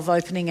of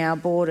opening our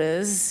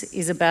borders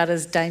is about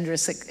as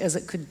dangerous as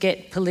it could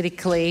get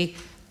politically,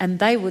 and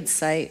they would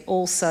say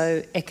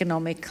also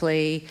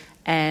economically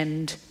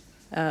and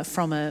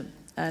from a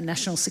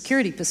national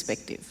security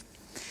perspective.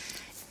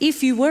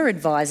 If you were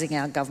advising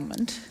our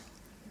government,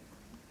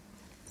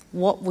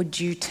 what would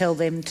you tell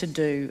them to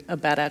do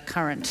about our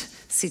current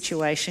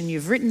situation?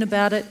 You've written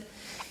about it.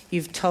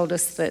 You've told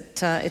us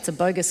that it's a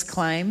bogus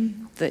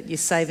claim that you're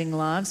saving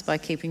lives by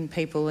keeping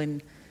people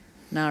in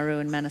Nauru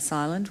and Manus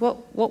Island.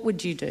 What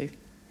would you do?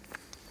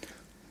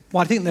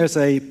 Well, I think there's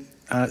a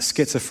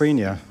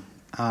schizophrenia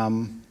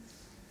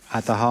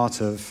at the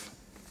heart of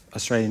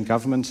Australian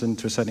government and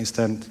to a certain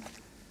extent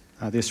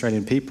the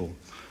Australian people,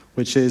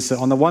 which is that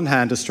on the one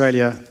hand,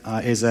 Australia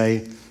is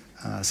a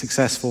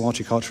successful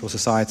multicultural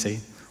society,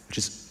 which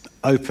is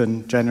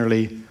open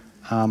generally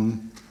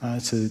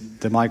to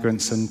the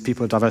migrants and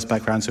people of diverse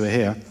backgrounds who are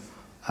here.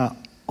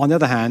 On the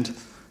other hand,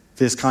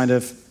 this kind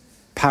of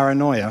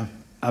paranoia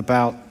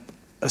about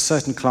a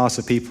certain class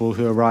of people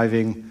who are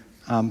arriving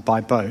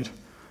by boat,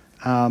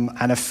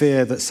 and a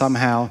fear that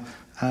somehow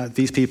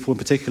these people in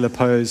particular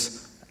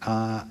pose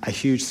a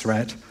huge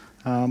threat,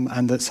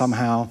 and that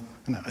somehow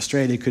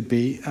Australia could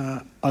be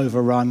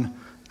overrun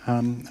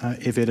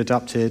if it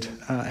adopted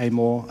a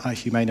more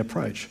humane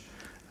approach.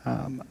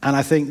 And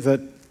I think that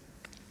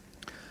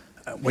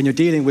when you're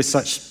dealing with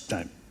such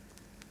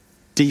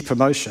deep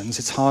emotions,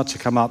 it's hard to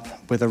come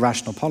up with a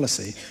rational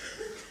policy.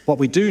 What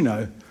we do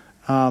know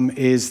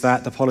is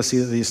that the policy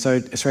that the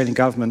Australian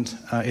government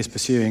is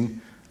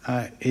pursuing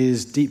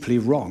is deeply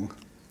wrong.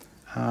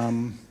 I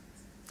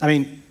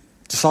mean,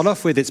 to start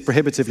off with, it's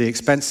prohibitively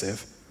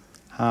expensive.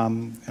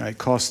 It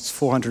costs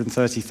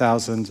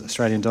 430,000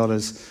 Australian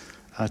dollars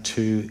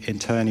to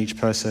intern each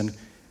person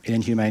in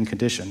inhumane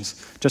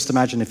conditions. Just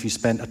imagine if you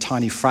spent a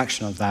tiny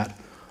fraction of that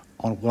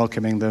on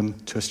welcoming them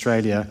to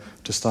Australia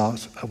to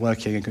start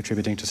working and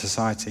contributing to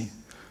society.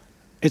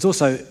 It's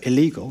also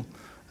illegal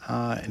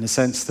in the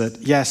sense that,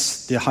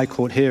 yes, the High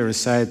Court here has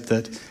said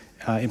that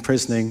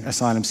imprisoning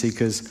asylum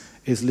seekers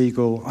is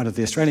legal under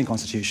the Australian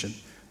Constitution,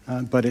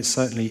 but it's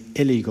certainly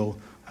illegal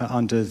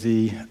under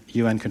the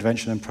UN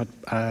Convention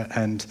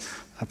and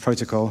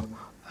Protocol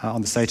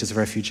on the Status of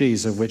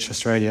Refugees, of which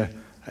Australia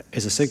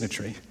is a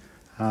signatory,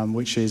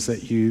 which is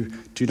that you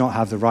do not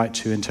have the right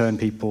to intern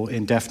people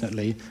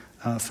indefinitely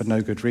for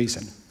no good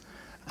reason.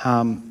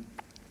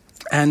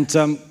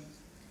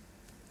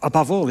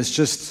 Above all, it's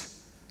just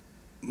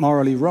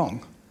morally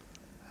wrong.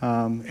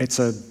 It's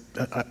a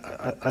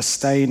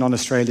stain on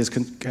Australia's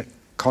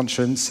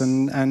conscience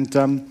and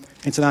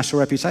international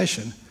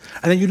reputation.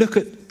 And then you look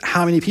at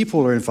how many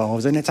people are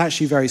involved, and it's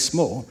actually very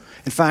small.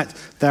 In fact,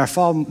 there are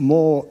far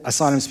more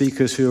asylum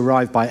seekers who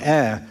arrive by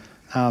air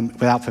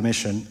without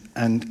permission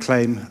and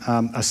claim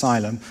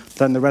asylum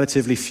than the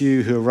relatively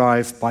few who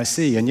arrive by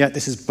sea. And yet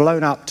this is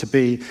blown up to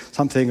be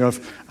something of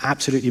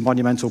absolutely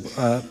monumental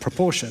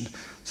proportion.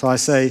 So I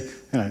say,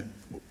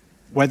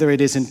 whether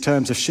it is in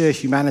terms of sheer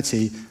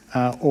humanity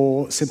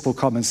or simple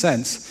common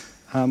sense,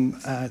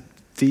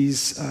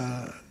 these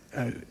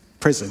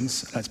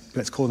prisons,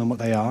 let's call them what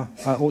they are,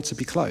 ought to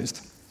be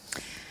closed.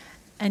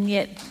 And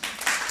yet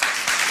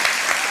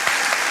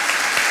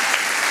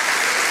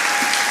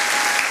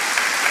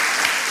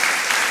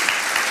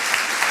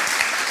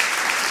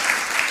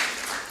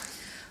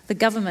the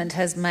government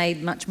has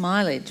made much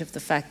mileage of the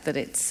fact that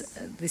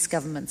this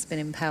government's been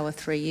in power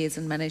 3 years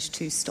and managed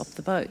to stop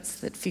the boats,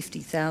 that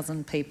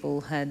 50,000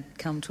 people had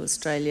come to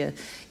Australia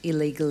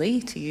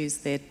illegally, to use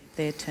their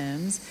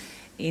terms,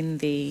 in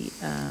the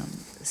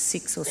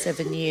 6 or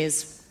 7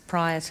 years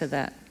prior to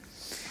that.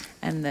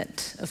 And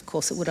that, of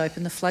course, it would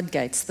open the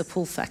floodgates, the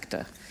pull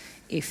factor,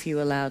 if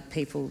you allowed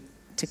people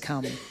to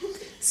come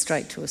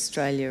straight to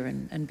Australia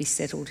and be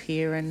settled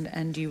here,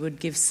 and you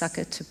would give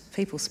succour to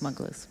people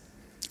smugglers.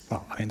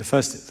 Well, I mean, the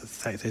first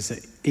thing is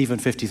that even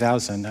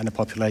 50,000 and a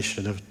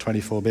population of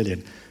 24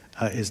 million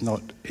is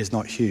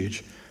not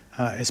huge,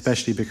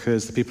 especially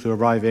because the people who are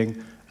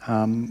arriving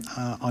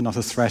are not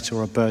a threat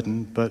or a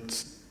burden,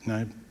 but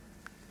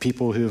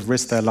people who have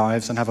risked their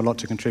lives and have a lot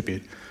to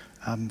contribute.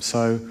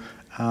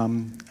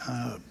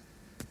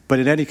 But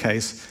in any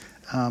case,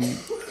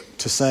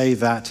 to say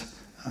that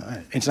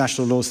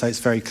international law states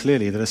very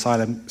clearly that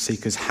asylum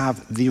seekers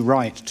have the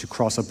right to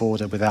cross a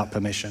border without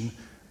permission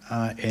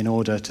in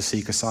order to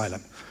seek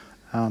asylum.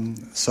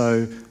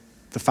 So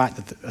the fact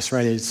that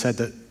Australia said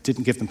that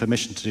didn't give them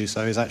permission to do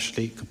so is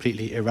actually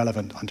completely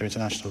irrelevant under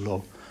international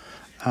law.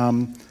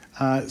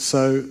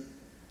 So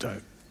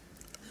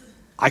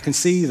I can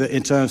see that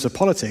in terms of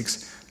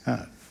politics,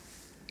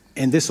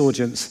 in this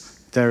audience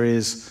there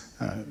is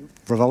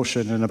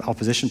revulsion and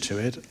opposition to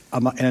it.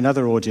 In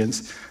another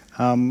audience,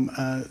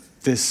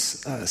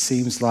 this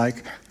seems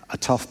like a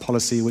tough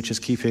policy which is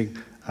keeping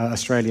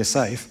Australia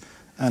safe.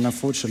 And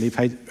unfortunately,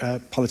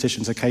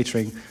 politicians are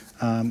catering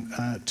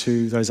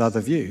to those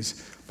other views.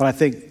 But I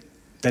think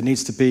there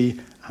needs to be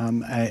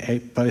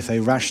both a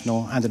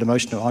rational and an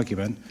emotional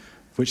argument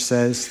which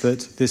says that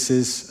this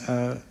is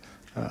a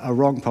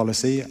wrong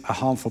policy, a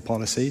harmful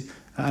policy,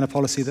 and a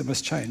policy that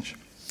must change.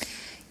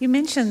 You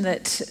mentioned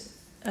that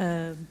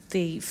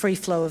the free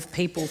flow of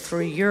people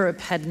through Europe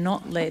had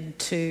not led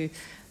to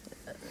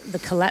the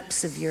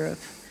collapse of Europe,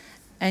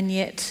 and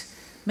yet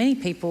many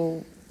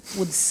people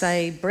would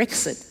say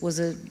Brexit was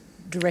a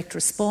direct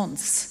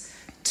response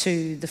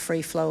to the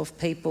free flow of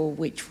people,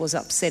 which was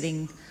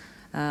upsetting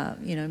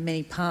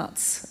many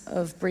parts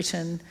of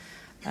Britain.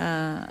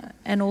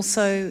 And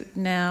also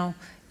now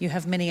you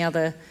have many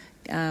other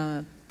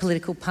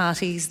political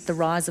parties, the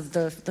rise of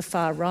the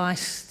far right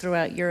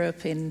throughout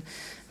Europe, in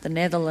the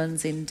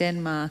Netherlands, in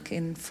Denmark,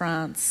 in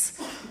France,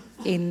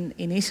 in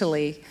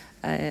Italy.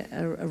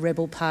 A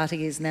rebel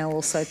party is now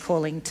also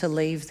calling to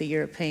leave the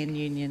European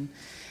Union.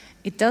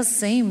 It does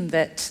seem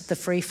that the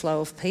free flow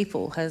of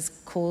people has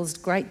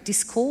caused great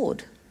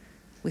discord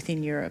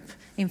within Europe.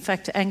 In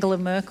fact, Angela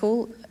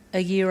Merkel, a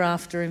year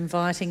after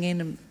inviting in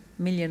 1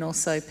 million or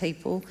so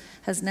people,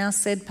 has now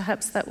said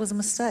perhaps that was a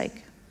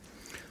mistake.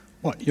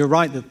 Well, you're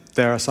right that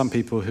there are some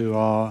people who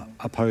are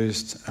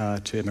opposed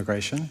to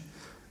immigration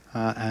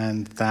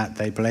and that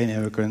they blame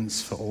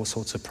immigrants for all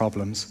sorts of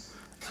problems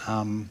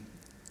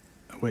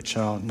which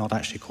are not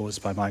actually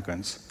caused by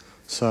migrants.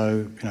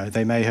 So,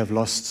 they may have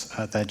lost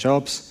their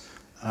jobs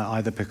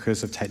either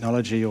because of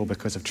technology or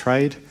because of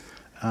trade,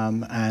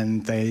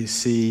 and they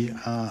see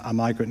a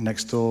migrant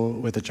next door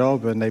with a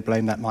job and they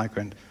blame that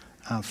migrant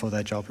for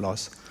their job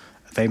loss.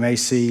 They may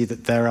see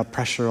that there are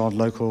pressure on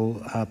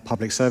local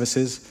public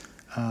services,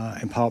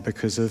 in part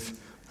because of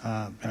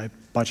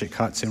budget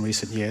cuts in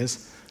recent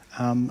years.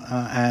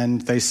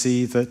 And they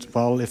see that,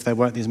 well, if there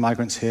weren't these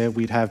migrants here,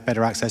 we'd have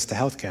better access to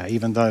healthcare,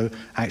 even though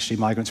actually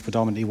migrants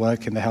predominantly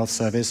work in the health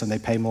service and they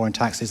pay more in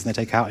taxes and they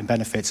take out in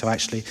benefits, so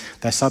actually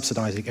they're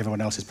subsidising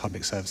everyone else's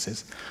public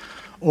services.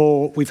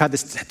 Or we've had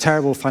this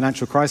terrible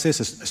financial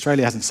crisis.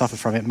 Australia hasn't suffered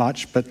from it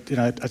much, but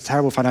a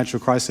terrible financial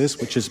crisis,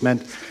 which has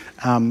meant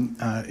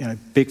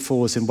big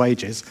falls in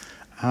wages.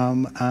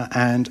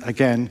 And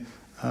again,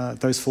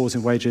 those falls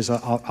in wages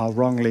are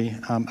wrongly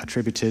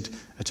attributed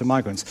to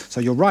migrants.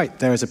 So you're right,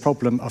 there is a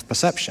problem of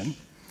perception,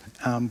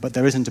 but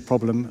there isn't a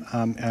problem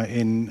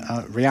in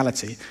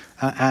reality.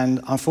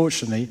 And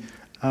unfortunately,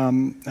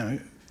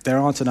 there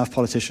aren't enough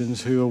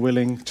politicians who are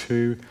willing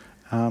to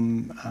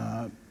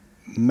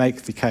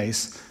make the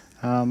case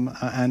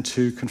and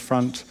to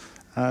confront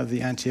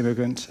the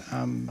anti-immigrant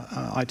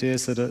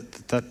ideas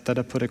that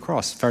are put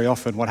across. Very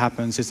often what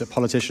happens is that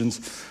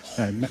politicians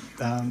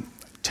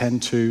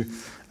tend to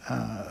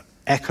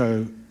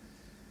echo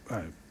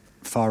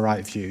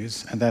far-right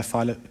views and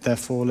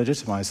therefore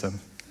legitimise them.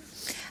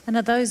 And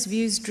are those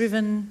views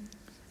driven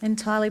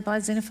entirely by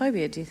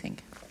xenophobia, do you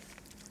think?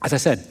 As I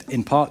said,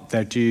 in part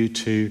they're due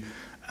to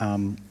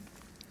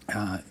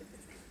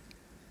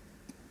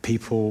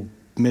people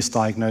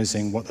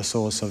misdiagnosing what the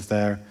source of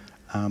their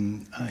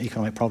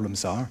economic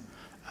problems are.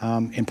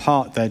 In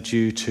part they're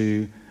due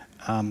to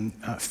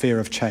fear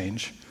of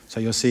change. So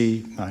you'll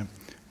see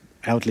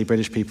elderly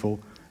British people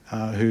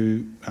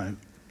who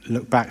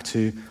look back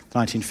to the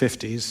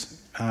 1950s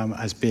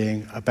as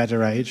being a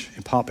better age,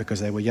 in part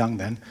because they were young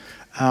then.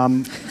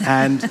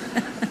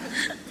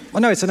 Well,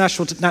 no, it's a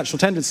natural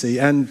tendency,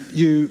 and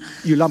you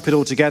lump it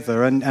all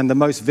together, and the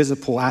most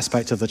visible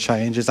aspect of the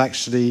change is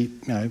actually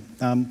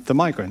the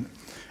migrant.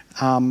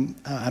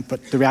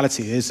 But the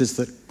reality is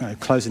that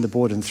closing the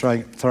border and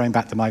throwing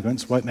back the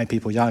migrants won't make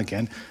people young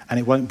again, and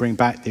it won't bring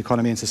back the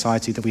economy and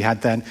society that we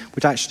had then,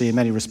 which actually in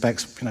many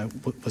respects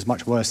was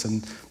much worse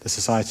than the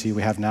society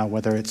we have now,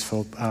 whether it's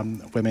for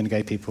women,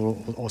 gay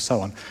people, or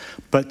so on.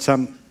 But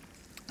in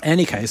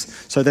any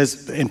case, so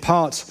there's in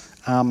part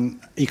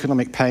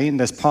economic pain,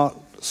 there's part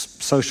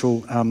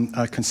social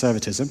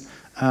conservatism,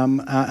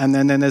 and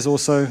then there's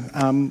also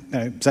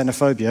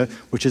xenophobia,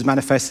 which has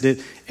manifested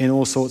it in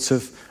all sorts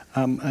of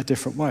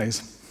different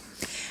ways.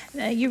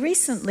 You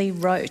recently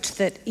wrote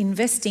that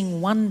investing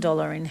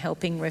 $1 in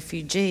helping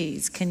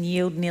refugees can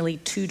yield nearly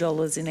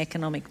 $2 in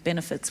economic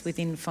benefits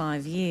within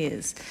 5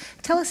 years.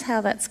 Tell us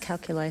how that's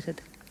calculated.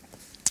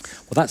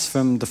 Well, that's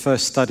from the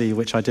first study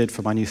which I did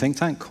for my new think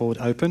tank called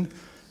Open,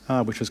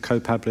 which was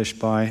co-published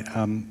by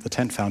the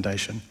Tent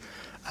Foundation.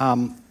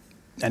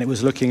 And it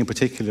was looking in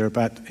particular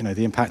about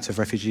the impact of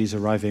refugees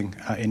arriving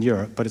in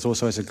Europe, but it's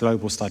also as a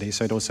global study,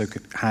 so it also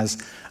has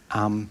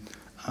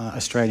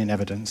Australian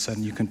evidence,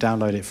 and you can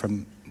download it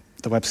from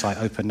the website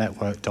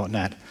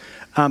opennetwork.net.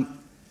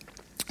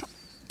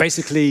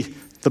 Basically,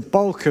 the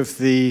bulk of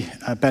the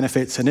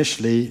benefits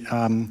initially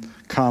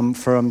come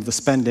from the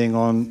spending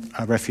on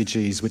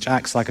refugees, which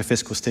acts like a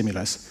fiscal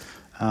stimulus.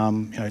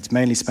 It's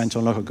mainly spent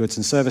on local goods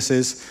and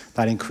services.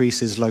 That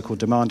increases local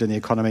demand in the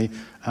economy,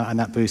 and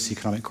that boosts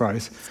economic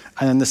growth.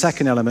 And then the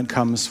second element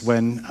comes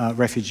when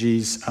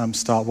refugees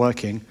start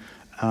working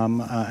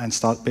and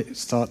start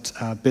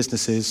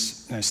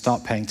businesses,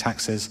 start paying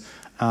taxes,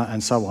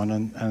 and so on,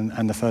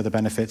 and the further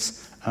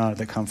benefits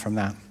that come from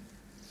that.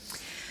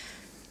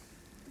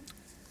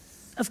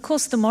 Of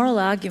course, the moral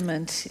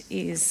argument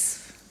is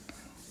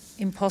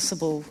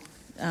impossible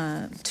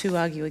to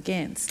argue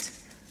against,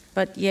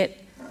 but yet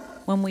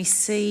when we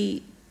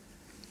see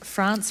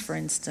France, for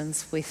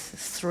instance, with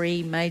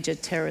 3 major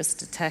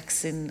terrorist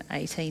attacks in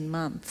 18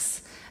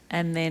 months,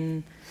 and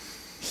then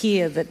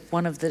hear that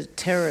one of the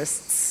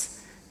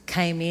terrorists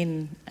came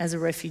in as a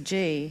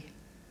refugee,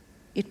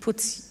 it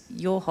puts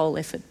your whole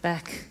effort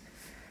back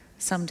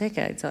some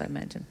decades, I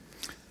imagine.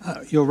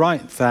 You're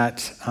right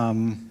that,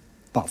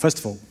 well, first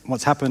of all,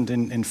 what's happened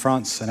in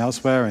France and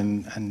elsewhere,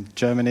 and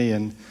Germany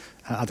and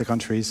other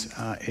countries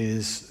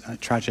is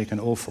tragic and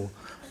awful.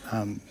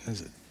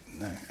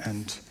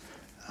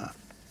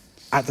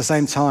 At the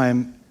same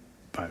time,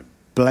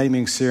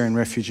 blaming Syrian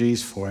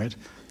refugees for it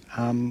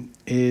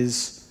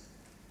is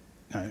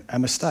a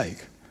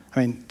mistake. I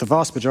mean, the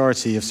vast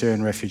majority of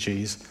Syrian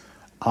refugees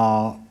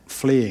are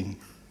fleeing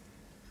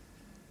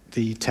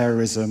the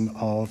terrorism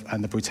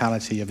and the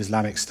brutality of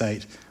Islamic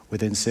State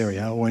within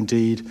Syria, or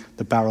indeed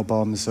the barrel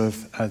bombs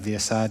of the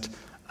Assad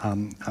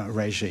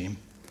regime.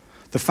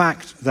 The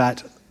fact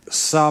that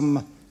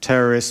some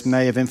terrorists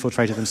may have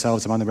infiltrated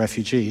themselves among the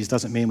refugees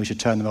doesn't mean we should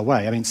turn them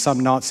away. I mean, some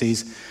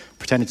Nazis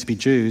pretended to be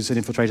Jews and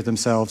infiltrated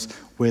themselves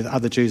with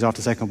other Jews after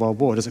the Second World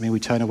War. Doesn't mean we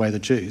turn away the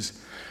Jews.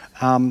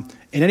 In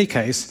any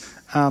case,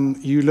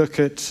 you look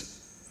at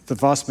the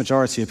vast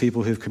majority of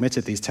people who've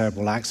committed these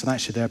terrible acts, and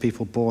actually there are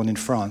people born in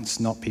France,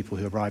 not people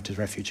who arrived as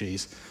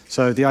refugees.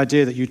 So the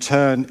idea that you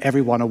turn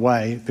everyone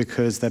away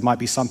because there might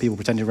be some people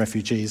pretending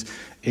refugees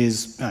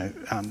is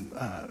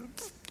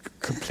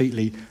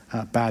completely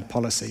bad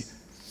policy.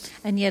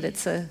 And yet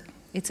it's a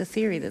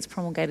theory that's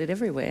promulgated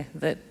everywhere,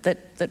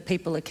 that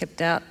people are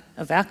kept out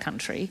of our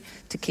country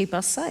to keep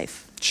us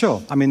safe.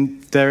 Sure. I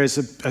mean, there is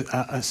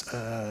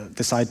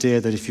this idea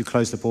that if you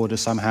close the border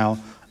somehow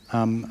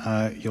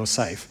you're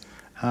safe.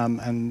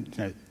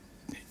 And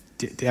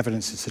the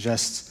evidence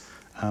suggests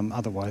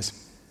otherwise.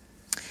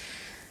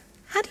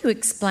 How do you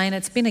explain,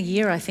 it's been a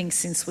year, I think,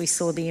 since we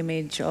saw the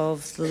image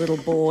of the little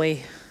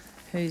boy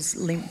whose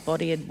limp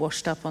body had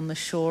washed up on the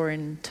shore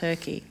in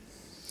Turkey.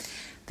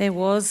 There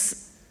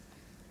was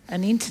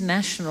an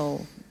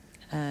international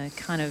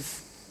kind of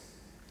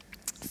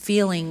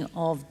feeling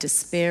of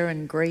despair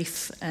and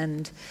grief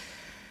and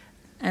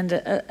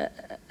a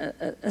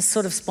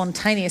sort of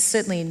spontaneous,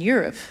 certainly in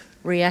Europe,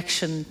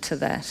 reaction to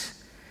that.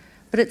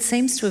 But it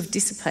seems to have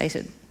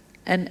dissipated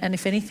and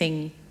if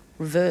anything,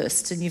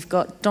 reversed. And you've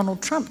got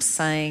Donald Trump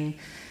saying,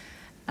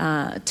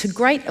 to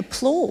great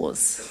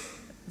applause,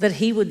 that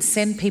he would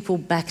send people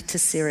back to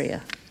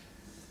Syria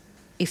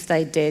if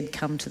they dared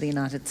come to the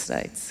United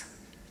States.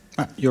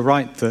 You're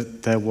right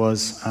that there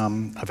was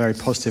a very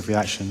positive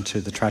reaction to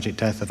the tragic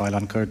death of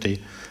Aylan Kurdi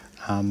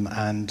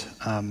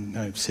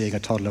and seeing a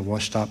toddler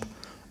washed up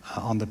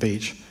on the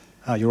beach.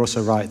 You're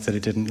also right that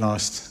it didn't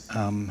last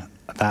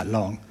that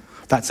long.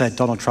 That said,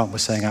 Donald Trump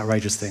was saying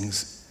outrageous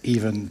things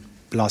even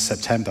last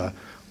September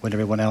when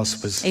everyone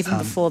else was... Even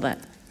before that.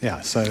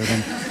 Yeah, so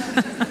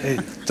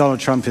Donald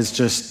Trump is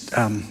just,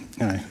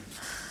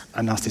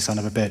 a nasty son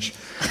of a bitch.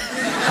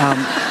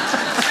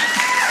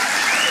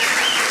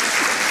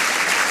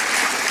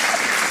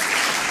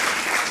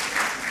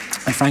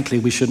 And frankly,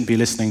 we shouldn't be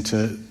listening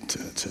to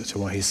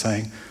what he's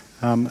saying.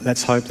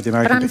 Let's hope that the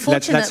American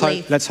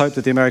let's hope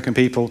that the American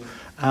people,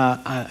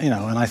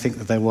 and I think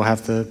that they will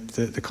have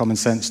the common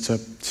sense to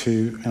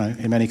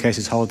in many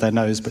cases hold their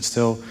nose, but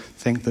still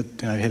think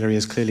that Hillary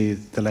is clearly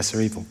the lesser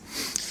evil.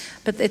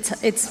 But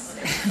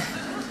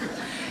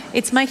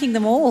it's making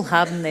them all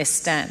harden their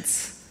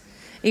stance.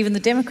 Even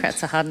the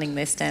Democrats are hardening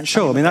their stance.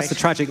 Sure, I mean that's the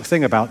tragic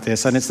thing about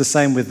this, and it's the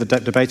same with the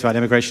debate about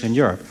immigration in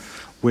Europe,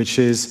 which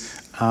is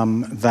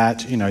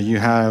that you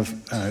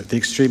have the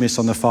extremists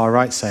on the far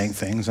right saying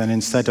things, and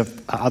instead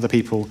of other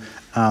people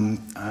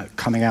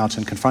coming out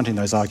and confronting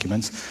those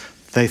arguments,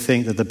 they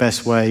think that the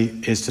best way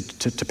is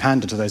to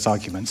pander to those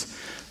arguments.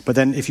 But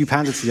then if you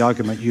pander to the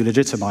argument, you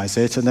legitimize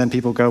it, and then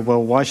people go,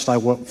 well, why should I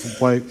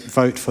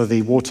vote for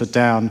the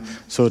watered-down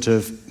sort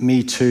of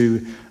Me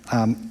Too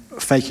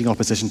faking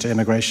opposition to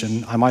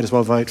immigration? I might as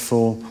well vote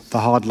for the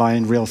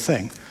hardline real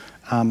thing.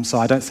 So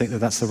I don't think that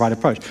that's the right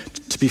approach.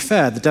 To be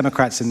fair, the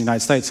Democrats in the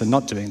United States are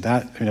not doing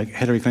that.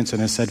 Hillary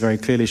Clinton has said very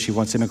clearly she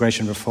wants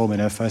immigration reform in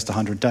her first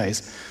 100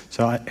 days.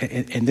 So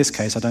in this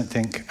case, I don't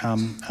think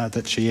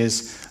that she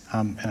is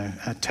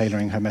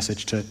tailoring her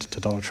message to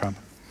Donald Trump.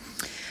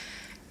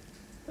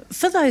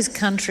 For those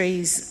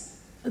countries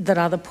that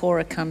are the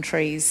poorer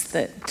countries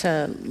that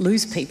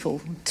lose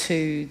people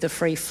to the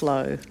free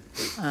flow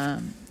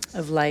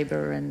of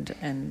labour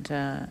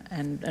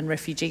and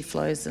refugee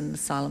flows and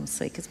asylum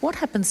seekers, what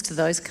happens to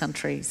those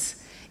countries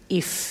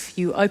if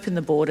you open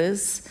the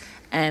borders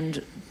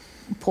and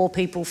poor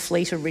people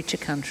flee to richer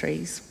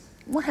countries?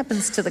 What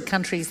happens to the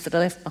countries that are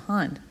left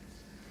behind?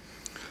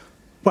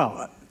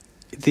 Well,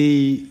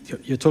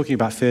 you're talking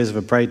about fears of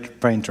a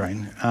brain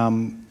drain.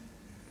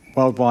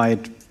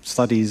 Worldwide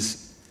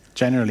studies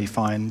generally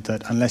find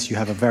that unless you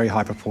have a very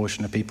high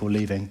proportion of people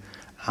leaving,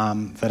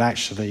 that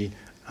actually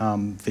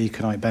the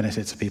economic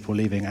benefits of people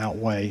leaving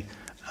outweigh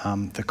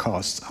the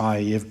cost,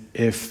 i.e.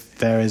 if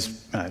there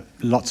is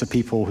lots of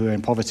people who are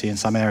in poverty in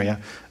some area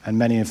and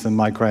many of them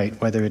migrate,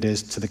 whether it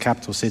is to the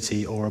capital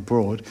city or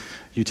abroad,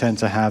 you tend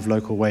to have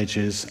local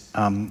wages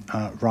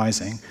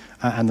rising,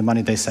 and the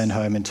money they send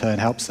home in turn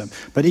helps them.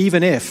 But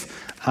even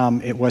if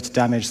it were to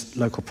damage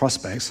local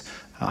prospects,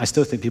 I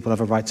still think people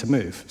have a right to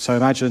move. So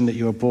imagine that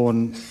you were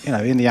born,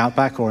 in the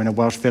outback or in a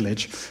Welsh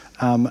village,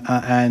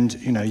 and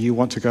you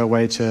want to go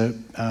away to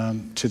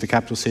the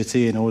capital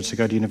city in order to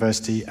go to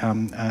university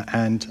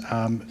and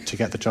to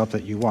get the job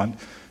that you want.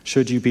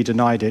 Should you be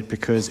denied it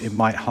because it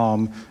might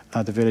harm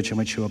the village in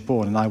which you were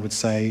born? And I would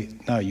say,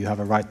 no, you have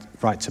a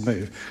right to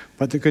move.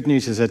 But the good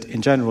news is that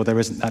in general there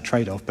isn't that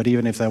trade-off. But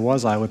even if there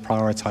was, I would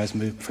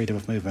prioritise freedom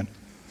of movement.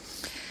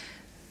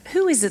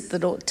 Who is it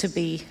that ought to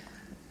be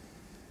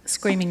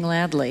screaming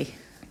loudly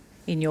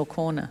in your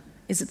corner?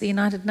 Is it the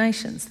United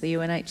Nations, the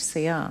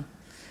UNHCR?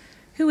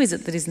 Who is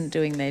it that isn't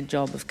doing their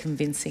job of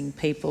convincing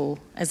people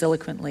as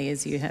eloquently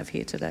as you have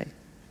here today?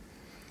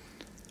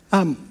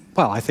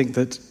 Well, I think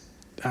that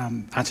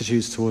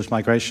attitudes towards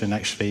migration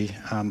actually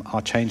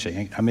are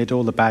changing. Amid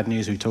all the bad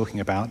news we're talking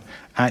about,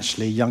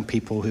 actually young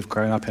people who've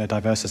grown up in a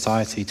diverse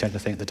society tend to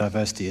think that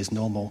diversity is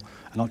normal,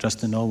 and not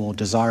just the normal,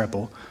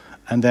 desirable,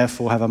 and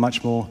therefore have a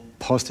much more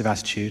positive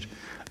attitude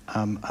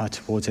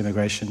towards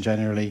immigration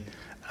generally,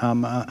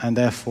 and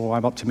therefore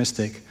I'm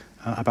optimistic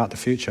about the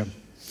future.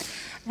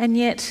 And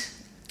yet,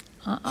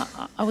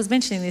 I was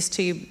mentioning this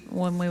to you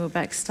when we were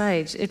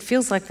backstage, it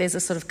feels like there's a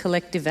sort of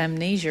collective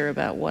amnesia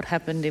about what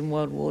happened in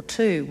World War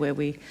II, where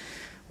we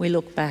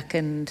look back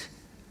and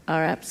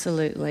are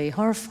absolutely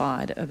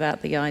horrified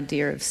about the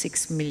idea of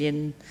 6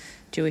 million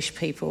Jewish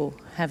people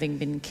having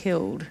been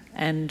killed,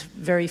 and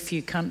very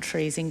few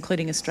countries,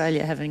 including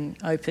Australia, having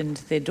opened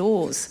their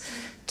doors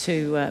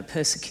to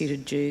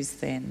persecuted Jews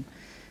then.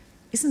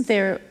 Isn't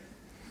there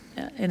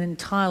an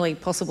entirely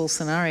possible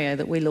scenario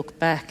that we look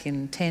back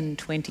in 10,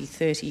 20,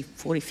 30,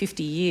 40,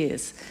 50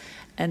 years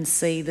and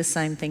see the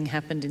same thing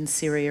happened in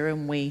Syria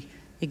and we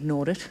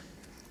ignored it?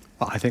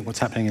 Well, I think what's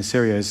happening in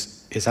Syria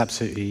is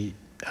absolutely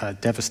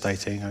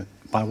devastating.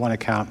 By one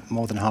account,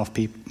 more than half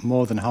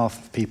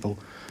of people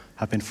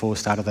have been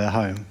forced out of their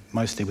home,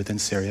 mostly within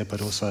Syria,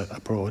 but also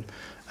abroad.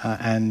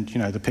 And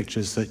the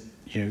pictures that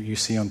you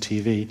see on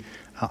TV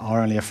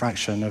are only a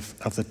fraction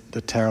of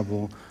the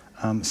terrible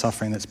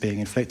suffering that's being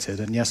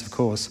inflicted. And yes, of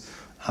course,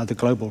 the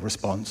global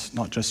response,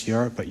 not just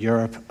Europe, but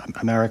Europe,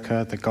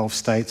 America, the Gulf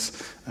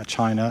states,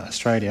 China,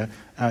 Australia,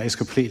 is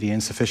completely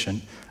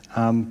insufficient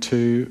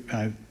to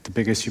the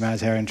biggest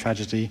humanitarian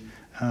tragedy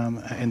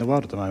in the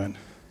world at the moment.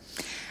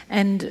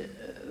 And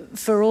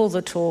for all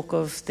the talk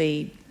of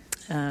the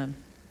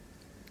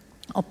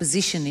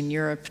opposition in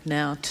Europe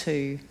now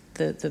to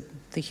the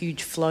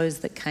huge flows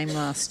that came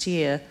last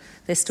year,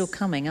 they're still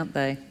coming, aren't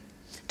they,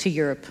 to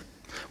Europe?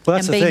 Well,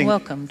 that's and the being thing.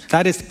 welcomed.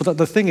 That is, but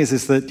the thing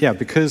is that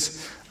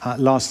because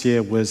last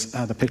year was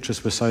the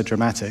pictures were so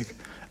dramatic,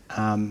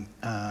 and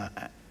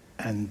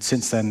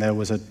since then there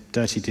was a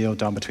dirty deal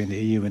done between the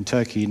EU and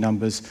Turkey.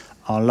 Numbers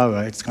are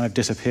lower. It's kind of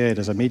disappeared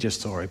as a media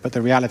story. But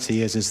the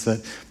reality is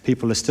that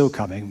people are still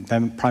coming.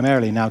 They're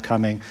primarily now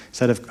coming,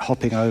 instead of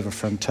hopping over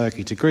from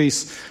Turkey to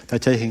Greece, they're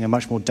taking a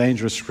much more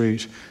dangerous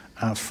route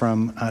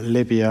from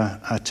Libya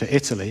to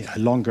Italy, a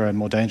longer and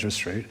more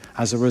dangerous route.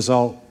 As a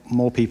result,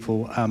 more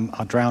people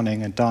are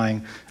drowning and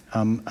dying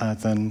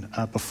than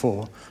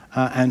before,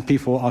 and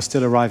people are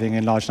still arriving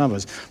in large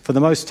numbers. For the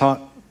most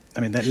part,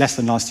 they're less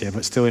than last year,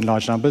 but still in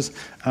large numbers.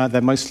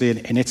 They're mostly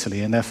in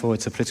Italy, and therefore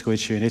it's a political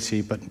issue in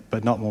Italy,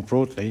 but not more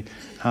broadly.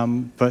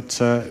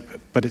 But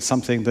it's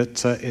something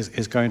that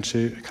is going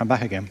to come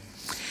back again.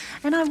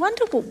 And I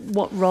wonder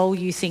what role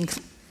you think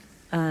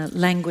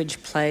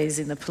language plays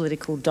in the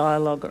political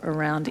dialogue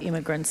around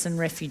immigrants and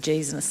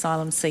refugees and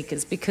asylum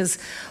seekers, because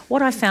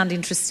what I found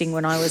interesting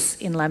when I was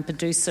in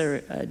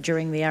Lampedusa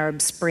during the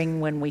Arab Spring,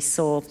 when we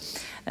saw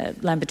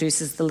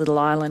Lampedusa's the little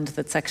island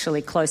that's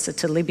actually closer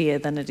to Libya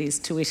than it is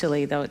to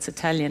Italy, though it's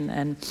Italian,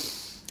 and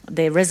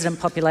their resident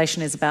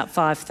population is about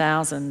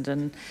 5,000,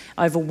 and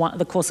over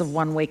the course of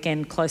one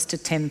weekend, close to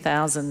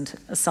 10,000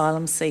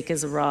 asylum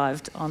seekers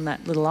arrived on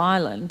that little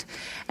island.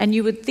 And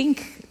you would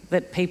think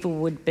that people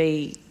would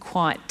be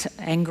quite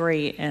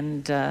angry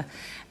and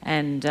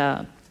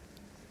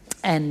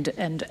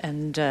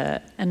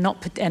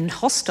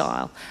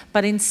hostile,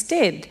 but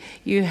instead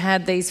you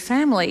had these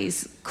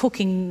families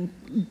cooking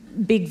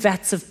big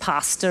vats of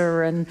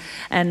pasta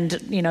and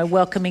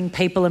welcoming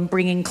people and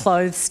bringing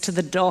clothes to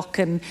the dock,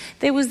 and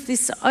there was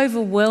this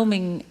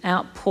overwhelming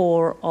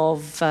outpour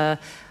of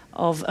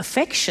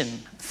affection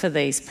for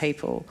these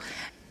people,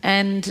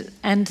 and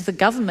the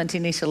government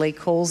in Italy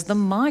calls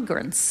them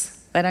migrants.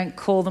 They don't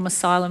call them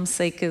asylum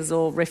seekers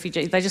or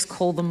refugees, they just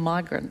call them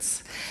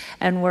migrants.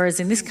 And whereas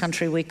in this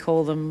country we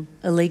call them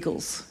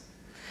illegals.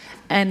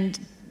 And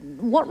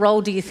what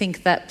role do you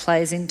think that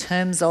plays in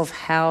terms of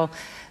how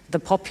the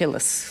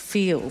populace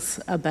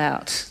feels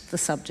about the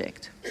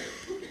subject?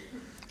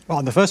 Well,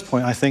 on the first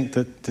point, I think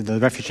that the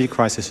refugee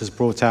crisis has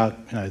brought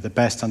out the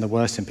best and the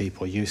worst in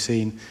people. You've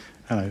seen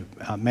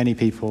many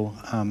people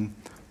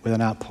with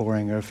an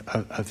outpouring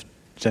of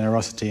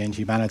generosity and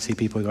humanity,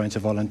 people going to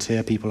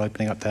volunteer, people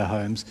opening up their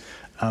homes,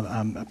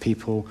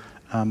 people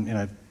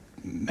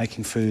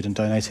making food and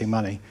donating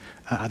money.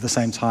 At the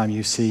same time,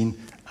 you've seen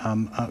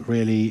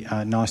really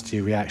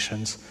nasty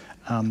reactions,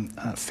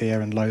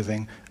 fear and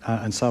loathing,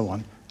 and so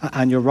on.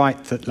 And you're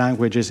right that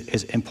language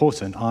is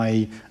important,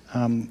 i.e.,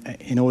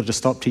 in order to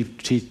stop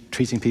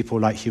treating people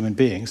like human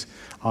beings,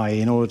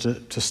 i.e., in order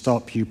to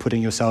stop you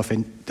putting yourself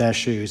in their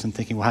shoes and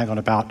thinking, well,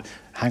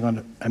 hang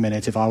on a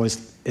minute, if I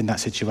was in that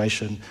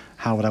situation,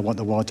 how would I want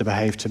the world to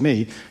behave to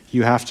me?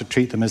 You have to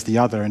treat them as the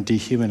other and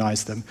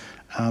dehumanize them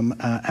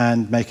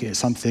and make it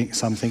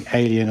something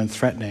alien and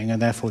threatening,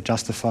 and therefore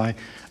justify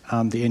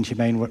the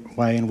inhumane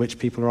way in which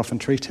people are often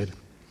treated.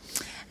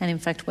 And in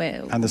fact,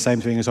 and the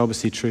same thing is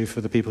obviously true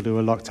for the people who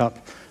were locked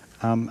up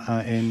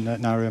in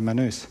Nauru and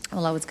Manus.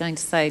 Well, I was going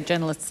to say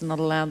journalists are not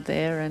allowed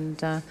there,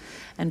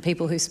 and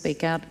people who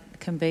speak out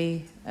can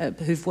be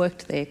who've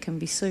worked there can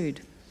be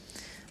sued.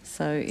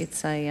 So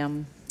it's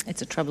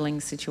a troubling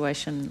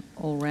situation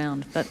all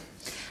round. But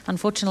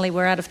unfortunately,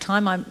 we're out of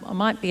time. I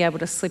might be able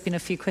to slip in a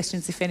few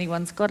questions if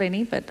anyone's got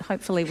any, but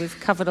hopefully we've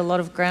covered a lot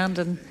of ground.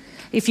 And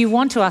if you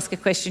want to ask a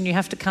question, you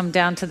have to come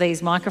down to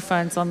these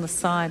microphones on the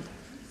side.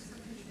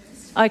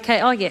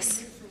 Okay. Oh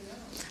yes.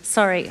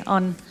 Sorry.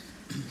 On.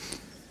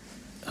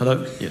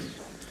 Hello. Yes.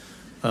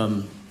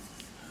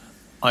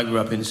 I grew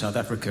up in South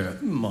Africa.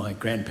 My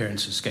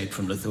grandparents escaped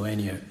from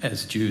Lithuania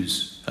as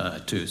Jews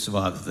to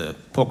survive the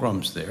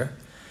pogroms there.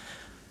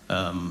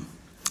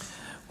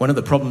 One of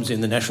the problems in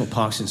the national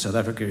parks in South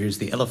Africa is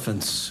the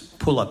elephants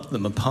pull up the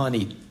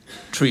mapani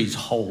trees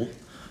whole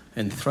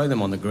and throw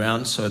them on the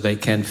ground so they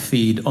can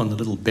feed on the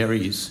little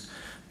berries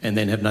and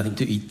then have nothing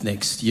to eat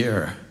next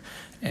year.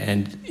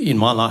 And in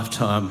my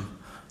lifetime,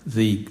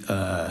 the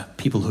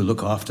people who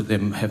look after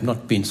them have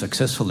not been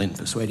successful in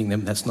persuading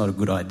them that's not a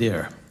good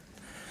idea.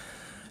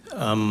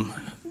 I'm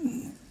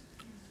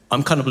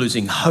kind of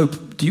losing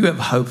hope. Do you have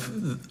hope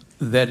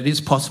that it is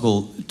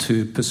possible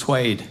to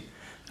persuade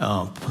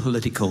our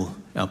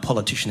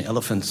politician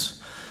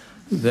elephants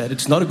that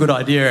it's not a good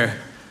idea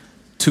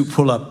to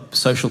pull up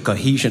social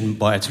cohesion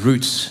by its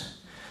roots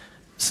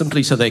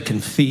simply so they can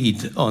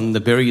feed on the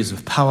berries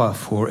of power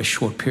for a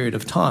short period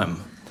of time?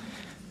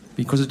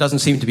 Because it doesn't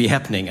seem to be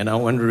happening, and I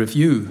wonder if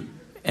you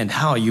and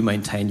how you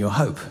maintain your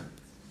hope.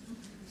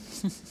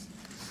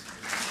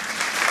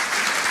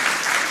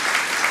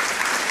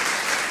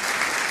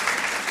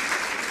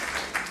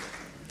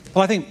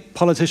 Well, I think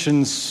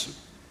politicians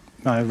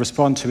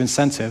respond to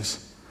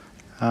incentives,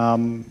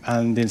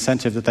 and the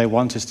incentive that they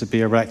want is to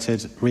be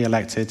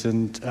re-elected,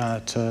 and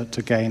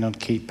to gain and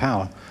keep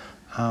power.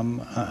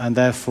 And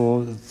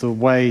therefore, the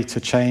way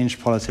to change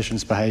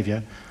politicians'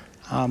 behaviour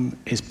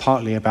is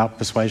partly about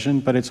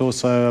persuasion, but it's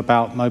also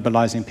about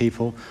mobilising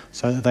people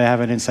so that they have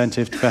an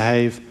incentive to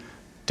behave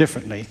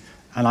differently.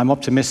 And I'm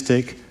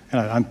optimistic.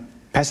 I'm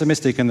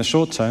pessimistic in the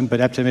short term, but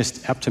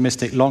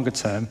optimistic longer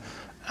term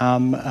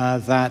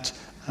that.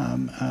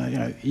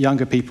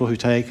 Younger people who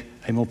take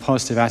a more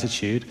positive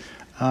attitude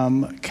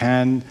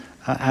can,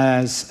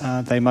 as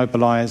they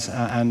mobilise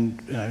and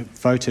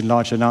vote in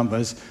larger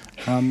numbers,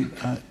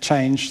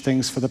 change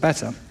things for the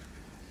better.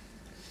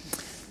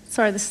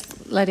 Sorry,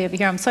 this lady over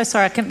here. I'm so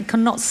sorry. I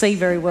cannot see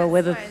very well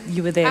whether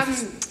you were there.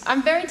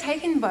 I'm very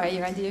taken by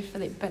your idea,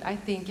 Philip, but I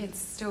think it's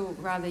still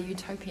rather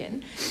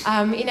utopian.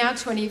 In our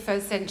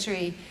 21st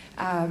century,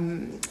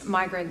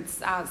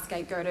 migrants are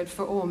scapegoated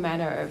for all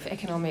manner of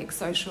economic,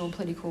 social,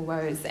 political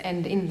woes,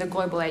 and in the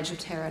global age of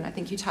terror, and I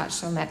think you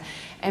touched on that,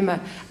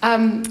 Emma,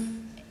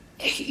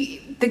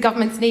 the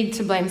governments need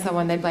to blame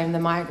someone. They blame the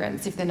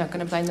migrants. If they're not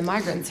going to blame the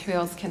migrants, who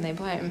else can they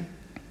blame?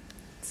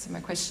 So my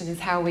question is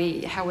how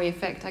we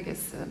affect, I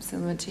guess,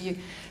 similar to you,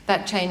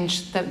 that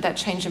change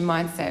in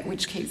mindset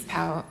which keeps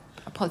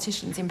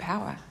politicians in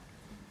power.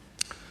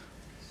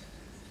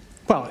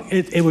 Well,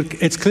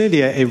 it's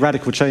clearly a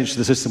radical change to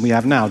the system we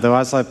have now, though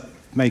as I've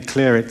made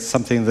clear, it's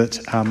something that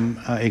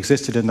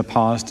existed in the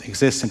past,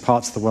 exists in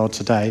parts of the world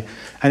today,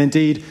 and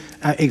indeed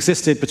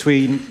existed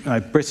between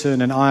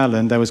Britain and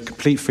Ireland. There was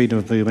complete freedom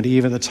of movement,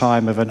 even at the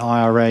time of an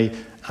IRA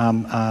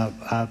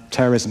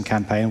terrorism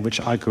campaign,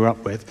 which I grew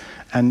up with.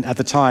 And at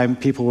the time,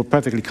 people were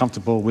perfectly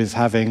comfortable with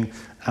having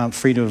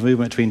freedom of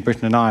movement between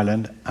Britain and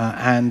Ireland,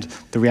 and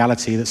the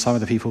reality that some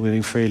of the people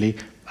moving freely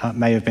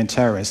may have been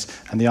terrorists.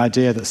 And the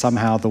idea that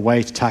somehow the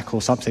way to tackle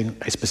a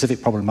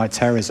specific problem like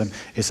terrorism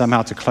is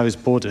somehow to close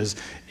borders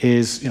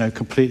is,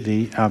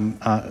 completely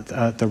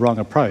the wrong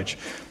approach.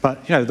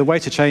 But, the way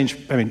to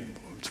change, the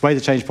way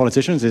to change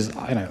politicians is,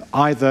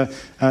 either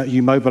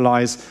you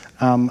mobilise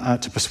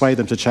to persuade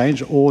them to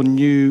change, or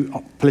new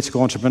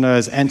political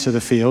entrepreneurs enter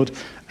the field,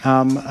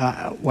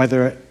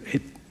 whether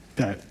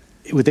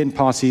within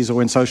parties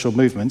or in social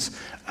movements,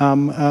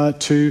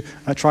 to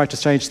try to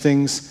change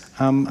things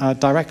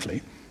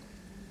directly.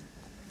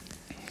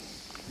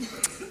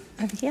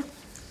 Over here.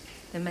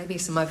 There may be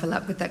some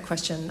overlap with that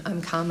question.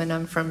 I'm Carmen,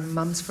 I'm from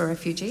Mums for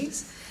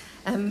Refugees.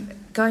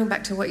 Going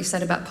back to what you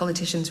said about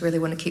politicians really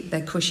want to keep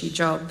their cushy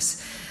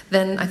jobs,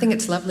 then I think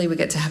it's lovely we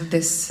get to have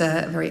this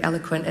very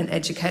eloquent and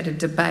educated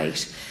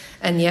debate,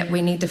 and yet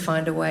we need to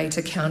find a way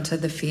to counter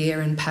the fear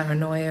and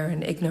paranoia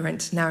and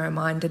ignorant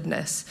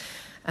narrow-mindedness,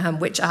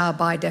 which are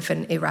by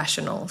definition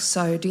irrational.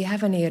 So do you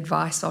have any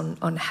advice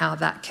on how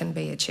that can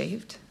be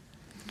achieved?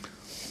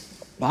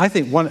 Well, I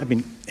think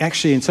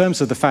actually in terms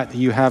of the fact that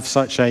you have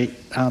such a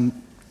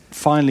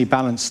finely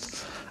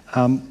balanced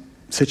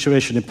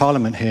situation in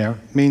Parliament here,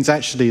 means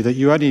actually that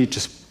you only need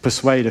to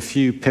persuade a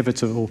few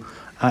pivotal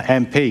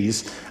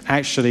MPs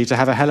actually to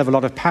have a hell of a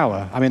lot of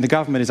power. I mean, the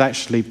government is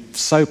actually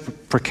so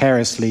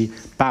precariously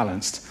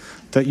balanced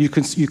that you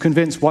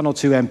convince one or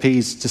two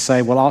MPs to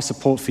say, well, our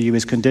support for you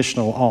is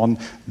conditional on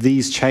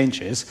these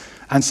changes,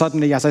 and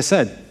suddenly, as I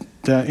said,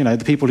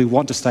 the people who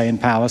want to stay in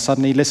power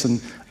suddenly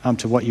listen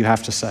to what you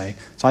have to say.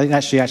 So I think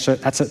actually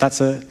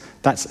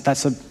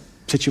that's a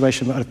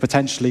situation of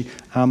potentially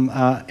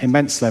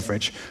immense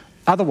leverage.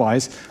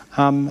 Otherwise,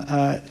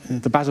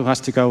 the battle has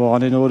to go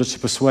on in order to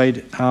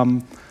persuade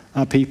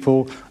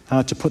people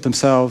to put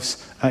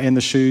themselves in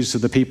the shoes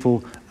of the people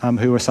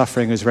who are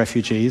suffering as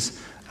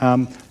refugees.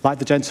 Like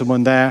the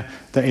gentleman there,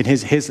 that in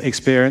his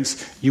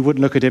experience, you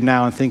wouldn't look at him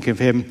now and think of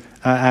him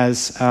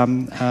as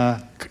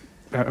a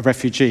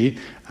refugee,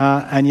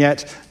 and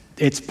yet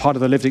it's part of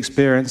the lived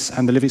experience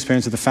and the lived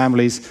experience of the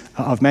families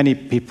of many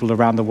people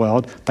around the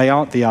world. They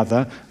aren't the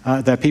other.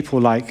 They're people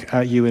like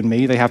you and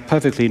me. They have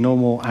perfectly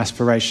normal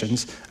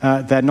aspirations.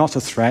 They're not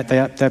a threat.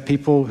 They're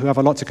people who have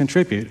a lot to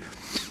contribute.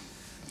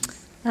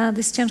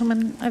 This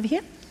gentleman over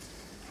here.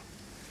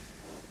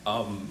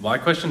 My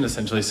question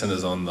essentially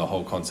centres on the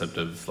whole concept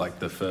of like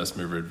the first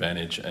mover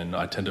advantage, and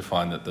I tend to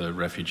find that the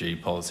refugee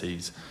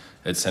policies,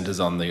 it centres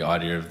on the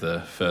idea of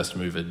the first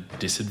mover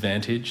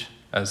disadvantage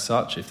as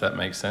such, if that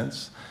makes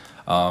sense.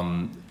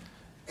 I'm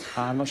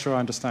not sure I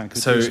understand.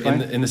 Could so you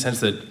explain? in the sense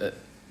that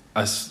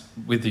us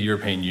with the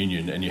European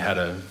Union, and you had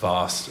a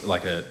vast,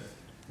 like a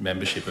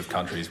membership of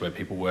countries where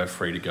people were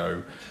free to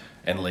go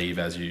and leave,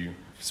 as you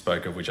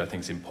spoke of, which I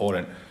think is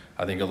important.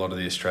 I think a lot of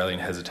the Australian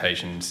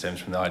hesitation stems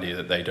from the idea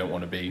that they don't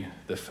want to be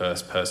the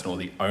first person or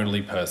the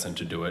only person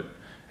to do it,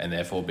 and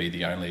therefore be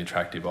the only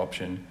attractive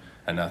option.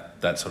 And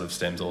that sort of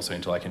stems also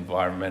into like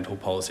environmental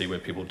policy, where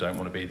people don't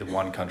want to be the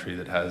one country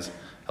that has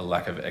a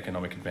lack of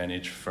economic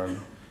advantage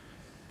from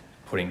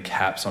putting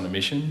caps on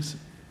emissions.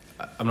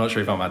 I'm not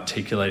sure if I'm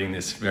articulating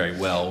this very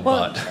well,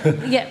 but...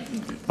 Yeah.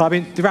 I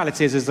mean, the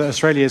reality is that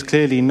Australia is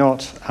clearly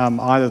not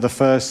either the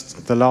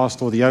first, the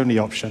last, or the only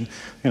option.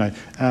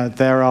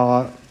 There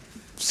are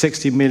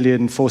 60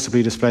 million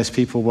forcibly displaced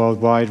people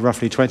worldwide,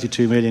 roughly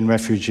 22 million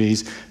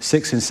refugees.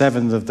 6 in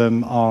 7 of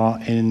them are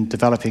in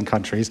developing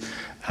countries,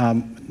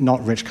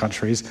 not rich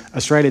countries.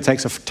 Australia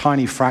takes a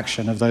tiny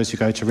fraction of those who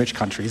go to rich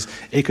countries.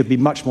 It could be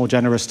much more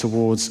generous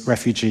towards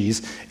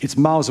refugees. It's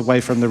miles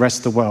away from the rest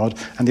of the world,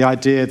 and the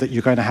idea that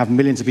you're going to have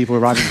millions of people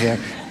arriving here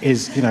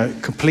is,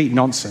 complete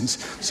nonsense.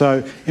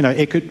 So,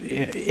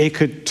 it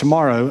could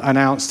tomorrow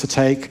announce to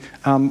take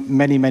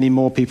many, many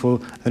more people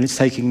than it's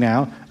taking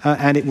now,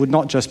 and it would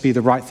not just be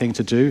the right thing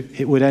to do,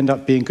 it would end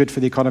up being good for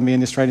the economy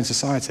and the Australian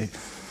society.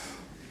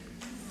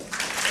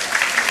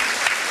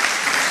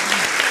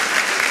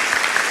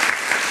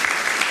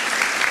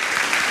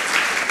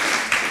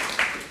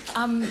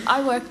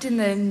 I worked in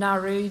the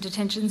Nauru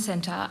detention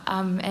centre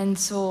and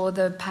saw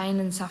the pain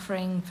and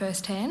suffering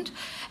firsthand,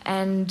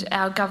 and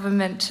our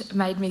government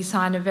made me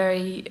sign a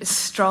very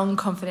strong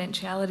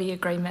confidentiality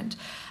agreement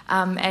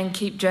and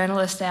keep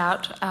journalists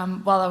out.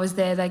 While I was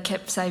there, they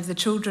kept Save the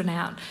Children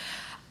out.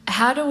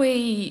 How do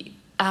we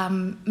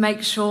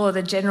make sure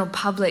the general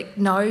public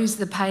knows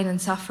the pain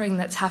and suffering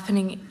that's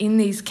happening in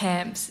these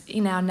camps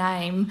in our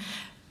name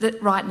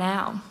right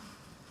now?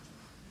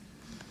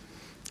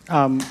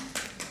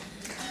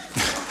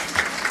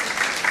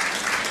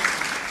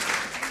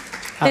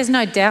 There's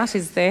no doubt,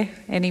 is there,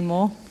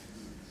 anymore,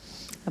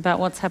 about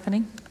what's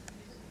happening?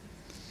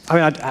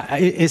 I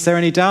mean, is there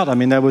any doubt? I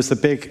mean, there was the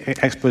big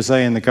expose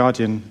in The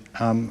Guardian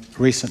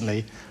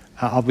recently.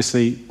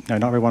 Obviously,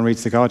 not everyone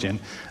reads The Guardian.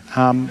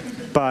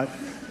 But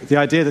the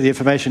idea that the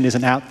information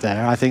isn't out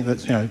there, I think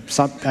that,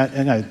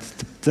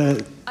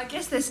 I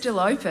guess they're still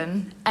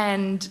open,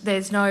 and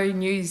there's no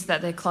news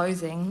that they're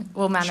closing.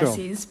 Well, Manus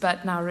is,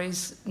 but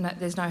Nauru's,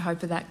 there's no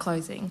hope of that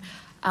closing.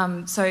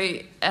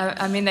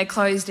 They're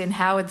closed in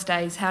Howard's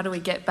days. How do we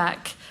get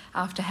back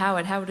after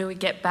Howard? How do we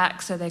get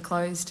back so they're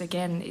closed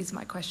again, is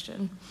my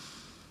question.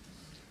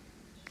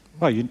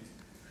 Well,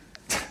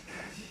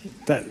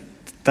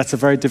 that's a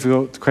very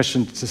difficult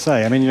question to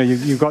say. I mean,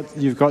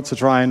 you've got to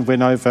try and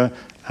win over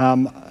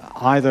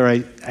either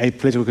a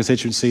political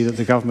constituency that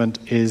the government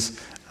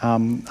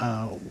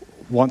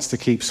wants to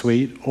keep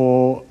sweet,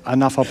 or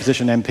enough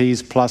opposition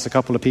MPs plus a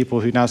couple of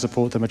people who now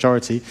support the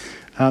majority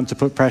to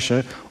put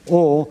pressure,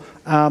 or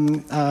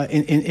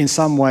in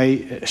some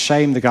way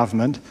shame the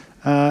government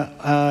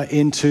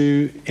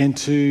into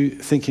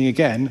thinking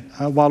again,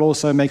 while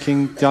also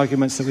making the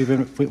arguments that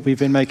we've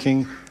been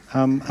making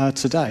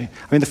today.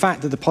 I mean, the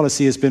fact that the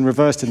policy has been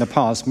reversed in the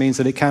past means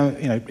that it can,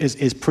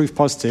 is proof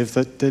positive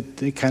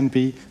that it can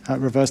be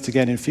reversed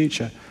again in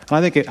future.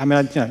 And I think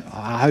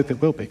I hope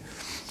it will be.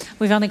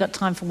 We've only got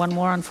time for one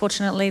more,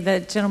 unfortunately.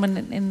 The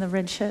gentleman in the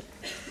red shirt.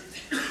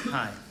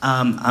 Hi.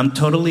 I'm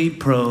totally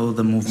pro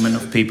the movement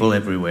of people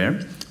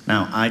everywhere.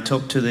 Now, I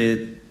talked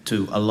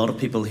to a lot of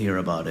people here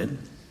about it,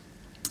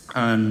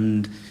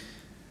 and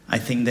I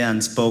think the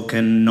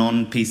unspoken,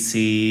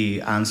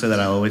 non-PC answer that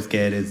I always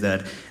get is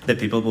that the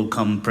people will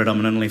come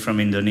predominantly from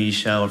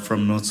Indonesia or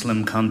from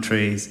Muslim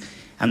countries,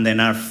 and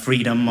then our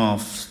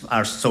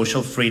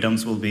social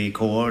freedoms will be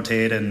coerced,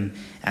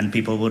 and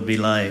people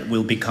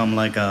will become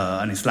like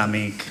an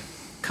Islamic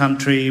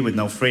country with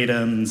no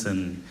freedoms,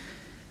 and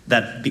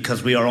that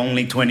because we are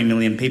only 20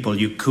 million people,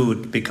 you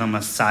could become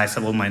a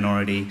sizable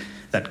minority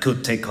that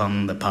could take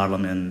on the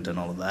parliament and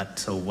all of that.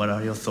 So what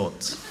are your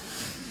thoughts?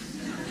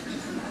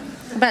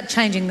 About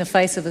changing the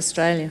face of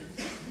Australia.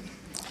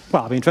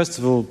 Well, I mean, first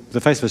of all,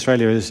 the face of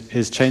Australia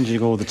is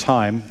changing all the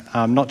time,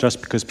 not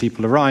just because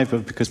people arrive,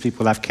 but because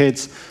people have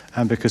kids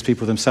and because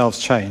people themselves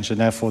change, and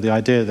therefore the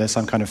idea that there's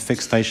some kind of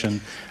fixed station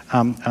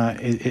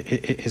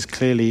is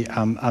clearly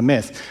a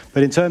myth.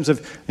 But in terms of,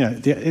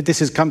 this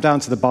has come down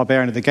to the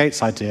barbarian at the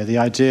gates idea, the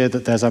idea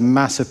that there's a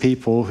mass of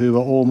people who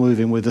are all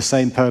moving with the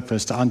same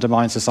purpose to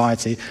undermine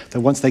society, that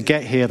once they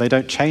get here, they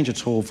don't change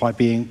at all by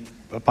being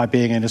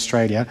in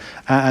Australia,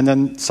 and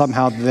then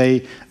somehow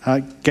they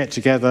get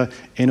together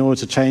in order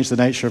to change the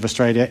nature of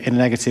Australia in a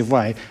negative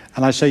way.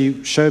 And I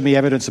show me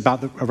evidence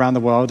around the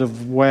world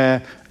of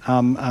where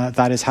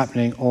that is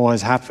happening or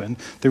has happened.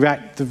 The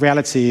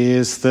reality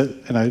is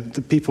that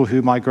the people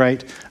who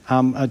migrate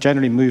are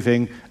generally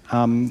moving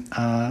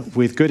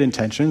with good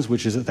intentions,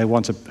 which is that they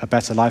want a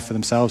better life for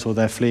themselves, or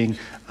they're fleeing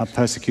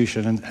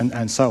persecution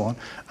and so on.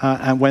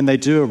 And when they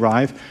do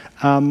arrive,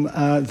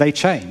 they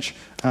change.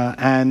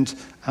 And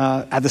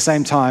at the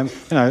same time,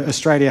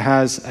 Australia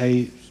has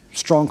a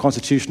strong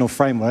constitutional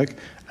framework,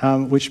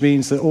 which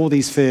means that all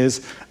these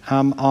fears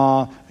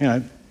are,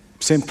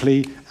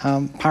 simply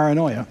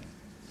paranoia.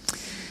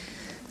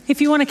 If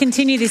you want to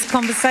continue this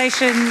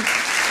conversation,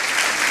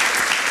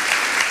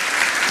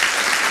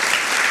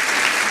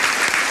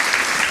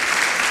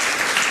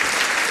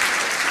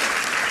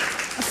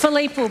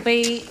 Philippe will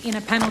be in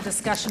a panel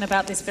discussion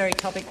about this very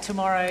topic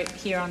tomorrow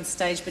here on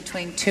stage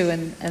between 2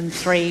 and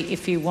 3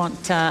 if you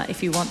want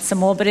some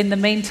more. But in the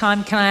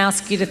meantime, can I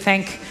ask you to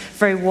thank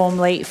very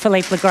warmly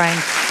Philippe Le Grain.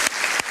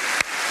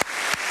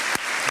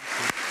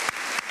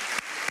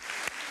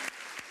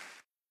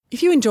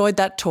 If you enjoyed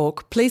that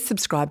talk, please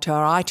subscribe to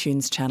our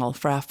iTunes channel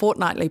for our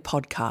fortnightly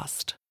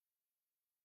podcast.